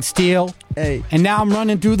boost and steal. Hey. And now I'm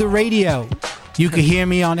running through the radio. You can hear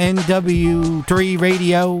me on NW3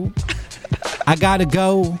 radio. I gotta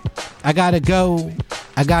go. I gotta go.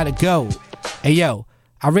 I gotta go. Hey, yo,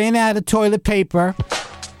 I ran out of toilet paper.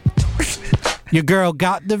 Your girl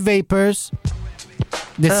got the vapors.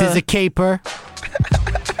 This is a caper.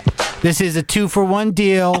 This is a 2-for-1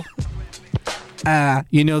 deal.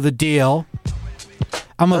 You know the deal.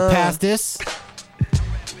 I'm gonna pass this.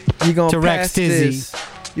 You gonna to Rex pass this.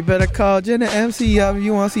 You better call Jenna MC up if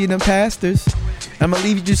you want to see them pastors. I'm gonna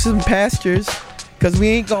leave you some pastures, cause we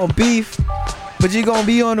ain't gonna beef. But you gonna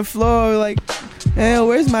be on the floor like, hey,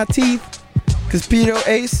 where's my teeth? Cause Peter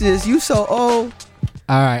Oasis, you so old.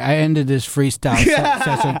 All right, I ended this freestyle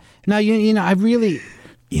session. Now, you know, I really,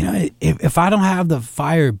 you know, if I don't have the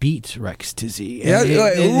fire beats, Rex Tizzy.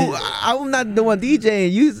 I'm not the one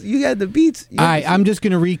DJing. You got the beats. All right, I'm just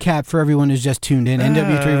going to recap for everyone who's just tuned in.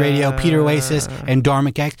 NW3 Radio, Peter Oasis, and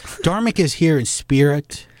Dharmic X. Dharmic is here in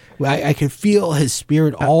spirit. I can feel his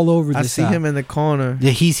spirit all over this. I see him in the corner.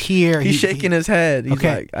 He's here. He's shaking his head. He's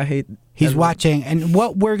okay. like, I hate. He's everyone. watching. And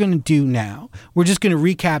what we're going to do now, we're just going to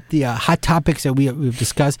recap the hot topics that we've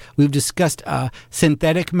discussed. We've discussed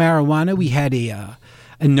synthetic marijuana. We had a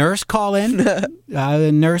nurse call in,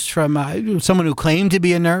 a nurse from someone who claimed to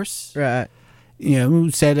be a nurse. Right. You know,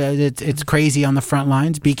 who said it's crazy on the front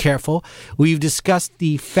lines. Be careful. We've discussed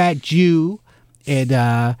the fat Jew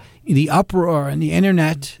and the uproar on the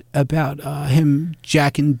internet about him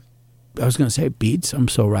jacking. I was going to say beats. I'm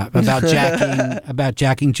so rap about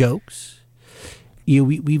jacking jokes.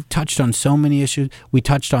 We've touched on so many issues. We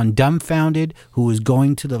touched on Dumbfounded, who is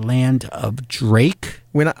going to the land of Drake.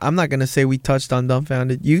 I'm not gonna say we touched on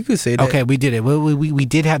Dumbfounded. You could say that. Okay, we did it. We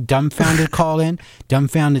did have Dumbfounded call in.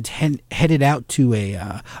 Dumbfounded headed out to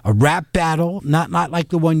a rap battle, not like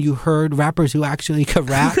the one you heard. Rappers who actually could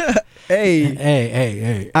rap.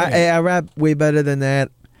 Hey. I rap way better than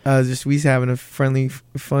that. Just we having a friendly,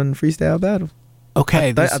 fun freestyle battle.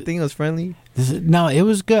 Okay, I think it was friendly. No, it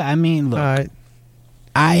was good. I mean, look. All right.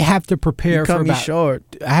 I have to prepare for about short.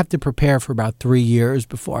 I have to prepare for about 3 years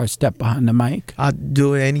before I step behind the mic. I'll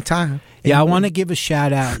do it anytime. Yeah, I want to give a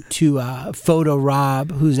shout out to Photo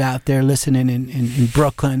Rob, who's out there listening in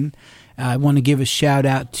Brooklyn. I want to give a shout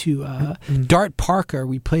out to Dart Parker.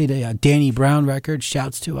 We played a Danny Brown record.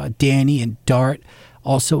 Shouts to Danny and Dart.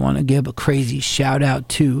 Also want to give a crazy shout out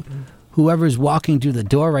to whoever's walking through the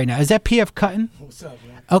door right now. Is that PF Cuttin? What's up,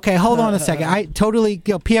 man? Okay, hold on a second. I totally,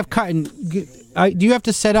 PF Cuttin. Do you have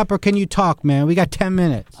to set up or can you talk, man? We got 10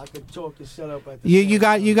 minutes. I can talk and set up at the You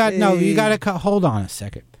got to hold on a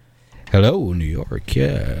second. Hello, New York.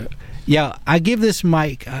 Yeah, I give this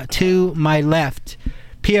mic to my left.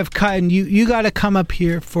 PF Cuttin, you got to come up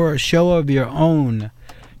here for a show of your own,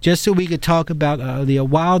 just so we could talk about the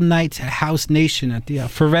Wild Nights at House Nation at the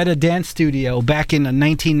Ferretta Dance Studio back in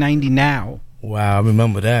 1990 now. Wow, I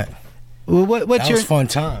remember that. What's that your was fun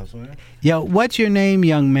times, man. Yo, what's your name,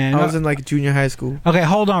 young man? I was in like junior high school. Okay,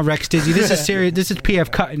 hold on, Rex Dizzy. This is serious. This is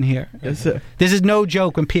PF Cuttin here. Yes, sir. This is no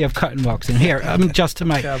joke when PF Cuttin walks in. Here, I'm just to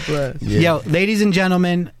my. God bless. Yeah. Yo, ladies and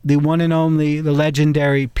gentlemen, the one and only, the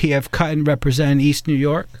legendary PF Cuttin representing East New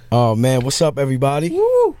York. Oh, man. What's up, everybody?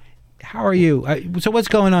 Woo! How are you? So what's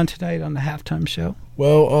going on tonight on the halftime show?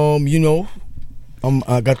 Well,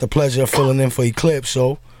 I got the pleasure of filling in for Eclipse,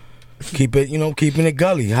 so keeping it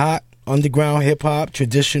gully, hot, underground hip-hop,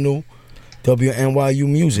 traditional, WNYU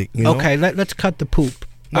music. Okay, let's cut the poop.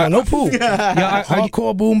 No poop.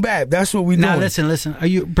 Hardcore boom bap. That's what we doing. Now listen. Are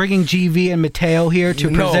you bringing GV and Mateo here to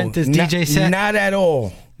present this DJ set? Not at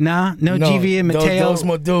all. No, GV and Mateo. Those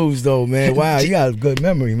my dudes, though, man. Wow, you got a good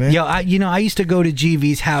memory, man. Yo, I used to go to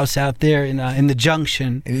GV's house out there in the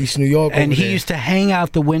Junction in East New York, and he used to hang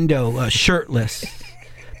out the window shirtless.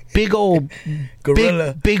 Big old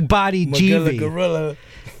gorilla, big body GV. Gorilla.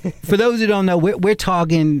 For those who don't know, we're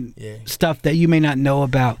talking stuff that you may not know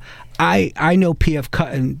about. I know PF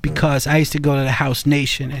Cuttin because I used to go to the House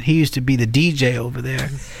Nation, and he used to be the DJ over there.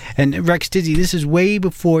 And Rex Dizzy, this is way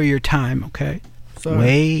before your time, okay? Sorry.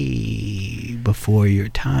 Way before your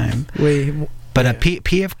time. But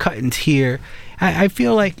PF Cuttin's here. I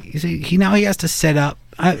feel like he has to set up.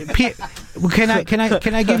 Can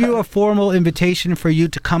I give you a formal invitation for you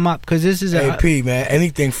to come up, because this is a P, man.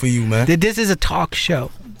 Anything for you, man. This is a talk show.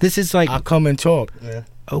 This is like I'll come and talk, man.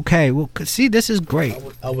 Okay, well, see, this is great.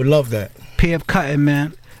 I would love that. PF Cuttin,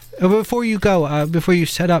 man. Before you go, before you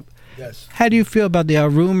set up, yes. How do you feel about the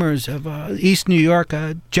rumors of East New York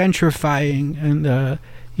gentrifying and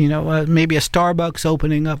maybe a Starbucks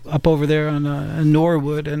opening up over there on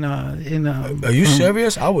Norwood and Are you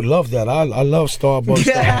serious? I would love that. I love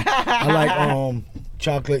Starbucks. I like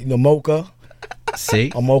chocolate, mocha.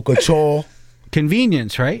 See, a mocha chore.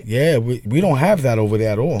 Convenience, right? Yeah, we don't have that over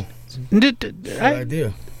there at all. Good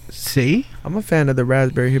idea. See, I'm a fan of the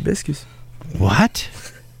raspberry hibiscus. What?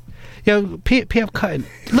 Yo, PF Cuttin.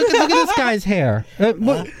 Look at this guy's hair.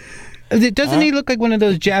 Doesn't he look like one of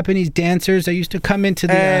those Japanese dancers that used to come into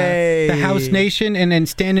the House Nation and then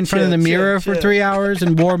stand in front of the mirror for 3 hours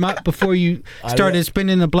and warm up before you started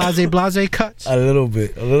spinning the blase cuts? A little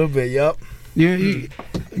bit, yup. Do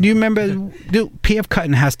you remember? PF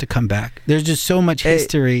Cuttin has to come back. There's just so much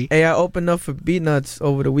history. Hey, I opened up for Beatnuts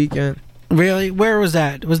over the weekend. Really? Where was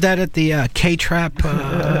that? Was that at the K-Trap?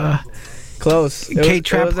 Close.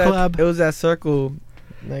 K-Trap Club? It was at Circle.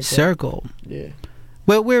 Circle? Yeah.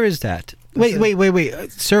 Well, where is that?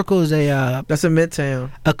 Wait. Circle is that's in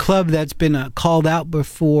Midtown. A club that's been called out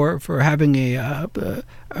before for having a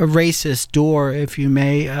racist door, if you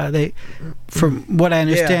may. From what I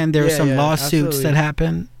understand, there were some lawsuits that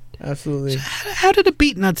happened. Absolutely. So how did the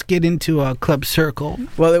Beatnuts get into Club Circle?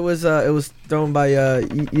 Well, it was thrown by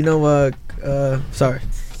DJ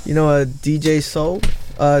Soul,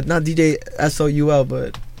 not DJ SOUL,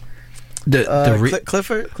 but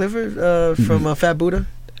Clifford from Fat Buddha.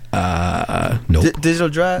 Nope. Digital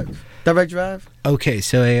Drive, Direct Drive. Okay,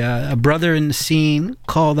 so a brother in the scene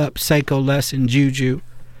called up Psycho Les and Juju,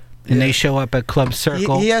 and they show up at Club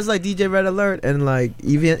Circle. He has like DJ Red Alert, and like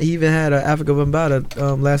he even had Africa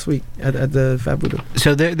Bambaataa last week at the Fat Buddha.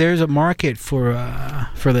 So there's a market for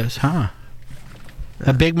this, huh?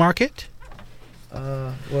 A big market.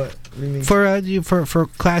 What do you mean? For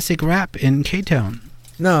classic rap in K-Town.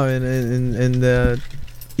 No, in the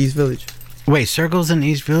East Village. Wait, Circle's in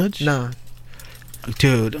East Village? Nah.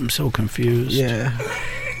 Dude, I'm so confused. Yeah.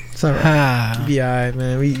 So, be alright,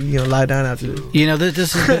 man. We lie down after this.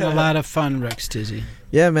 This has been a lot of fun, Rex Dizzy.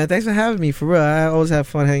 Yeah, man. Thanks for having me. For real, I always have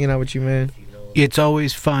fun hanging out with you, man. It's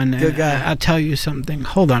always fun. Good guy. I'll tell you something.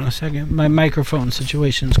 Hold on a second. My microphone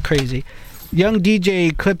situation's crazy. Young DJ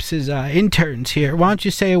Eclipse's interns here. Why don't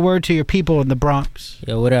you say a word to your people in the Bronx?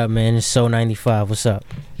 Yo, what up, man? It's So 95. What's up?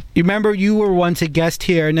 You remember you were once a guest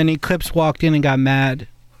here, and then Eclipse walked in and got mad.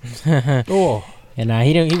 Oh. And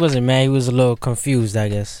he wasn't mad. He was a little confused, I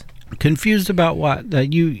guess. Confused about what?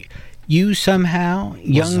 That you somehow,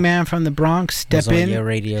 young man from the Bronx, step in. On your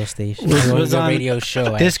radio station. Was on on your radio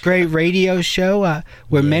show. This great radio show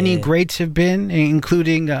where many greats have been,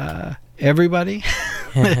 including everybody,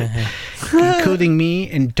 including me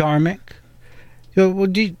and Dharmic.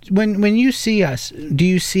 When you see us, do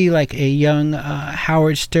you see like a young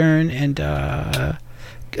Howard Stern and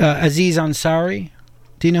Aziz Ansari?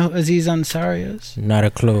 Do you know who Aziz Ansari is? Not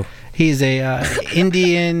a clue. He's a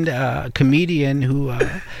Indian comedian who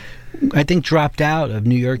I think dropped out of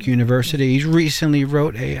New York University. He recently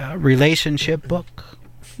wrote a relationship book.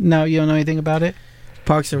 No, you don't know anything about it?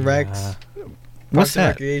 Parks and Recs. What's that?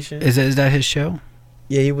 Recreation. Is that his show?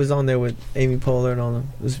 Yeah, he was on there with Amy Poehler and all them.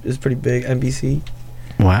 It was pretty big. NBC.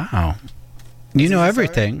 Wow. You know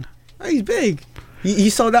everything. Oh, he's big.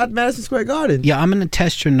 He sold out Madison Square Garden. Yeah, I'm going to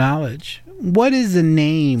test your knowledge. What is the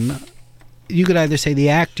name? You could either say the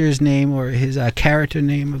actor's name or his character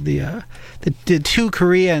name of the two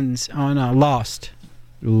Koreans on Lost.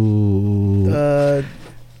 Ooh.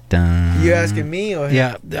 You asking me or him?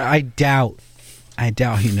 Yeah, I doubt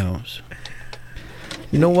he knows.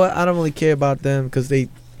 You know what? I don't really care about them because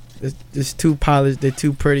there's two pilots. They're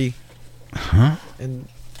too pretty. Huh? And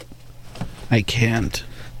I can't.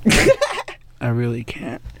 I really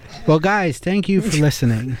can't. Well, guys, thank you for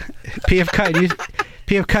listening.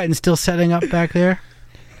 PF Cutting still setting up back there.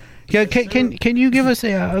 Yeah, can you give us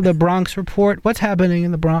the Bronx report? What's happening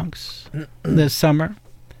in the Bronx this summer?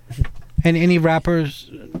 And any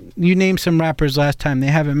rappers? You named some rappers last time. They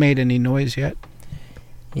haven't made any noise yet.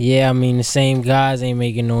 Yeah, I mean the same guys ain't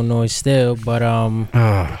making no noise still, but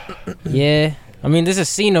yeah. I mean there's a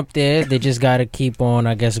scene up there. They just gotta keep on,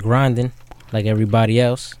 I guess, grinding like everybody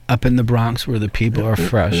else. Up in the Bronx where the people are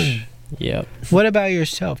fresh. Yep. What about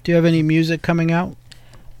yourself? Do you have any music coming out?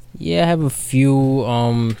 Yeah, I have a few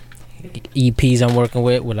EPs I'm working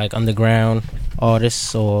with like underground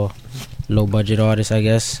artists or low budget artists, I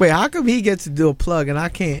guess. Wait, how come he gets to do a plug and I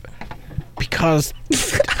can't? Because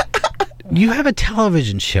you have a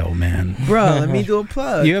television show, man. Bro, let me do a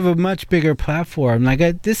plug. You have a much bigger platform.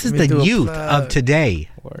 Like this is the youth of today.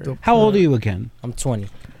 How old are you again? I'm 20.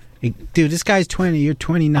 Dude, this guy's 20. You're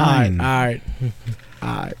 29. All right.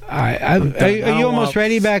 Are you almost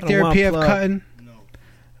ready back there, PF Cutting? No.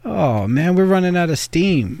 Oh, man, we're running out of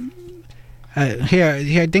steam. Here,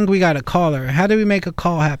 I think we got a caller. How do we make a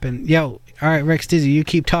call happen? Yo, all right, Rex Dizzy, you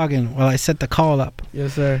keep talking while I set the call up.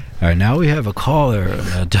 Yes, sir. All right, now we have a caller,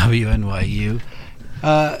 WNYU.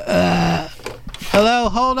 Hello,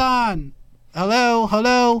 hold on. Hello?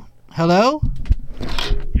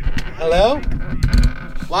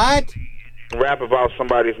 What? Rap about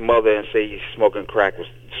somebody's mother and say he's smoking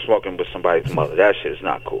with somebody's mother. That shit is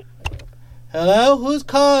not cool. Hello? Who's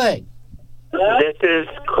calling? This is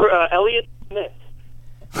Elliot Smith.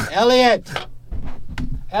 Elliot.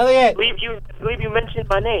 I believe you mentioned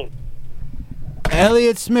my name.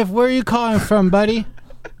 Elliot Smith, where are you calling from, buddy?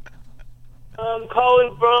 I'm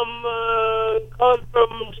calling from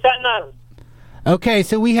Staten Island. Okay,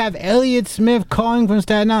 so we have Elliot Smith calling from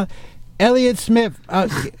Staten Island. Elliot Smith,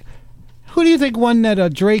 who do you think won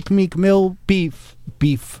that Drake Meek Mill beef?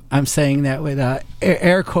 I'm saying that with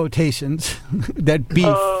air quotations. That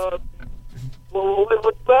beef.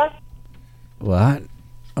 What's that? What?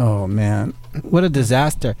 Oh, man. What a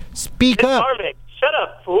disaster. Speak up. Dharmic. Shut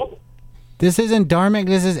up, fool. This isn't Dharmic.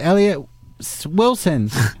 This is Elliot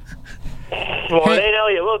Wilson. Well, it ain't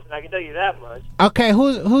Elliot Wilson. I can tell you that much. Okay,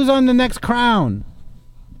 who's on the next crown?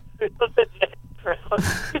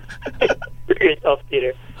 Yourself,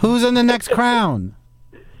 Peter. Who's on the next crown?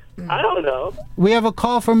 I don't know. We have a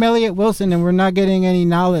call from Elliot Wilson, and we're not getting any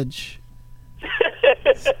knowledge.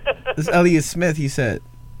 It's Elliot Smith, he said.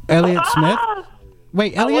 Elliot Smith?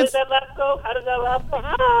 Wait, How Elliot. does that laugh go? How does that laugh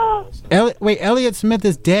go? Wait, Elliot Smith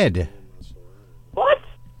is dead. What?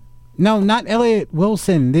 No, not Elliot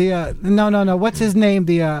Wilson. The no. What's his name?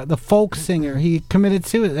 The folk singer. He committed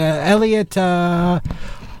suicide. Elliot.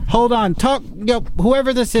 Hold on. Talk. Yo,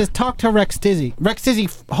 whoever this is, talk to Rex Dizzy. Rex Dizzy,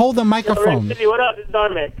 hold the microphone. Rex Dizzy, what up? It's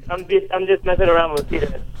Dharmic. I'm just messing around with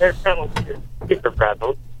Peter. Peter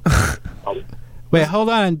Prattle. Wait, hold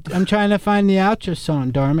on. I'm trying to find the outro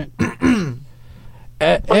song, darn it.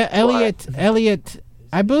 Elliot,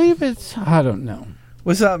 I believe it's, I don't know.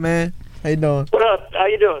 What's up, man? How you doing? What up? How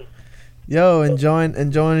you doing? Yo, enjoying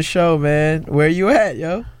the show, man. Where you at,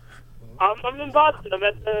 yo? I'm in Boston. I'm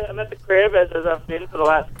at the crib as I've been for the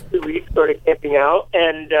last 2 weeks, sort of camping out.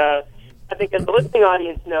 And I think as the listening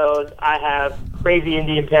audience knows, I have crazy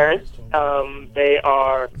Indian parents. They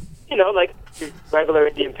are, like regular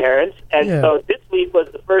Indian parents. And so this week was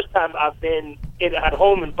the first time I've been at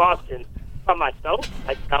home in Boston by myself,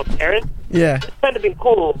 like without parents. Yeah. It's kind of been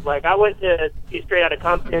cool. Like, I went to see Straight Outta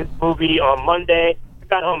Compton's movie on Monday. I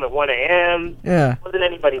got home at 1 a.m. Yeah. Wasn't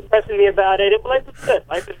anybody pressing me about it. Life is good.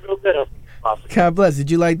 Life is real good. Awesome. God bless. Did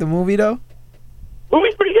you like the movie, though?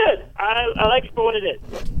 Movie's pretty good. I like it for what it is.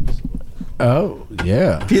 Oh,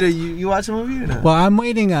 yeah. Peter, you watch the movie or not? Well, I'm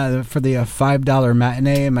waiting for the $5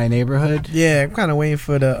 matinee in my neighborhood. Yeah, I'm kind of waiting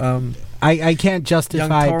for the... I can't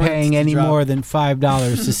justify Young paying Torrance any to drop. more than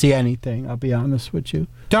 $5 to see anything. I'll be honest with you.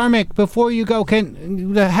 Dharmic, before you go,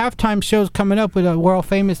 the halftime show's coming up with a world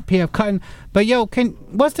famous P.F. Cuttin. But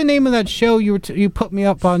what's the name of that show you put me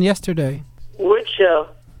up on yesterday? Which show?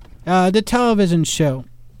 The television show.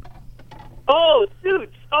 Oh,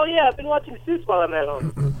 Suits. Oh yeah, I've been watching Suits while I'm at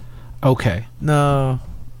home. Okay. No.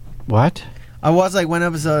 What? I watched like one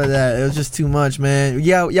episode of that. It was just too much, man.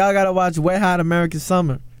 Yeah, y'all gotta watch Wet Hot American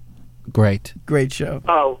Summer. Great show.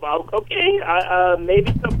 Oh, okay.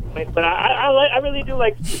 Maybe some point, but I really do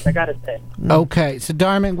like Suits, I gotta say. Okay, so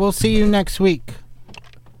Dharmic, we'll see you next week.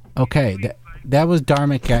 Okay, that was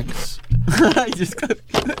Dharmic X.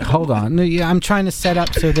 Hold on, I'm trying to set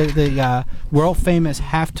up so the world famous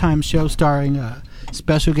halftime show starring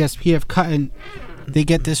special guest P.F. Cuttin, they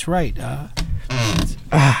get this right. You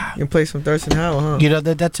can play some Thurston Howell, huh?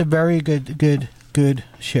 That's a very good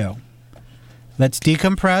show. Let's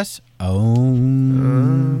decompress.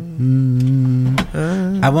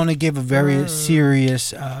 I want to give a very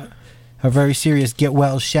serious get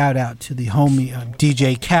well shout out to the homie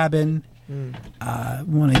DJ Cabin. I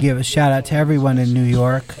want to give a shout out to everyone in New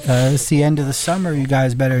York. It's the end of the summer. You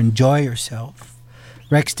guys better enjoy yourself.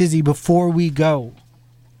 Rex Dizzy, before we go,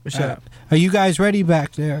 are you guys ready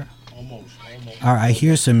back there? Almost. All right,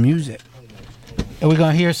 here's some music. Are we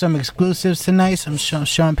going to hear some exclusives tonight? Some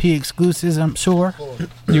Sean P exclusives, I'm sure.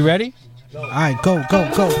 You ready? All right, go.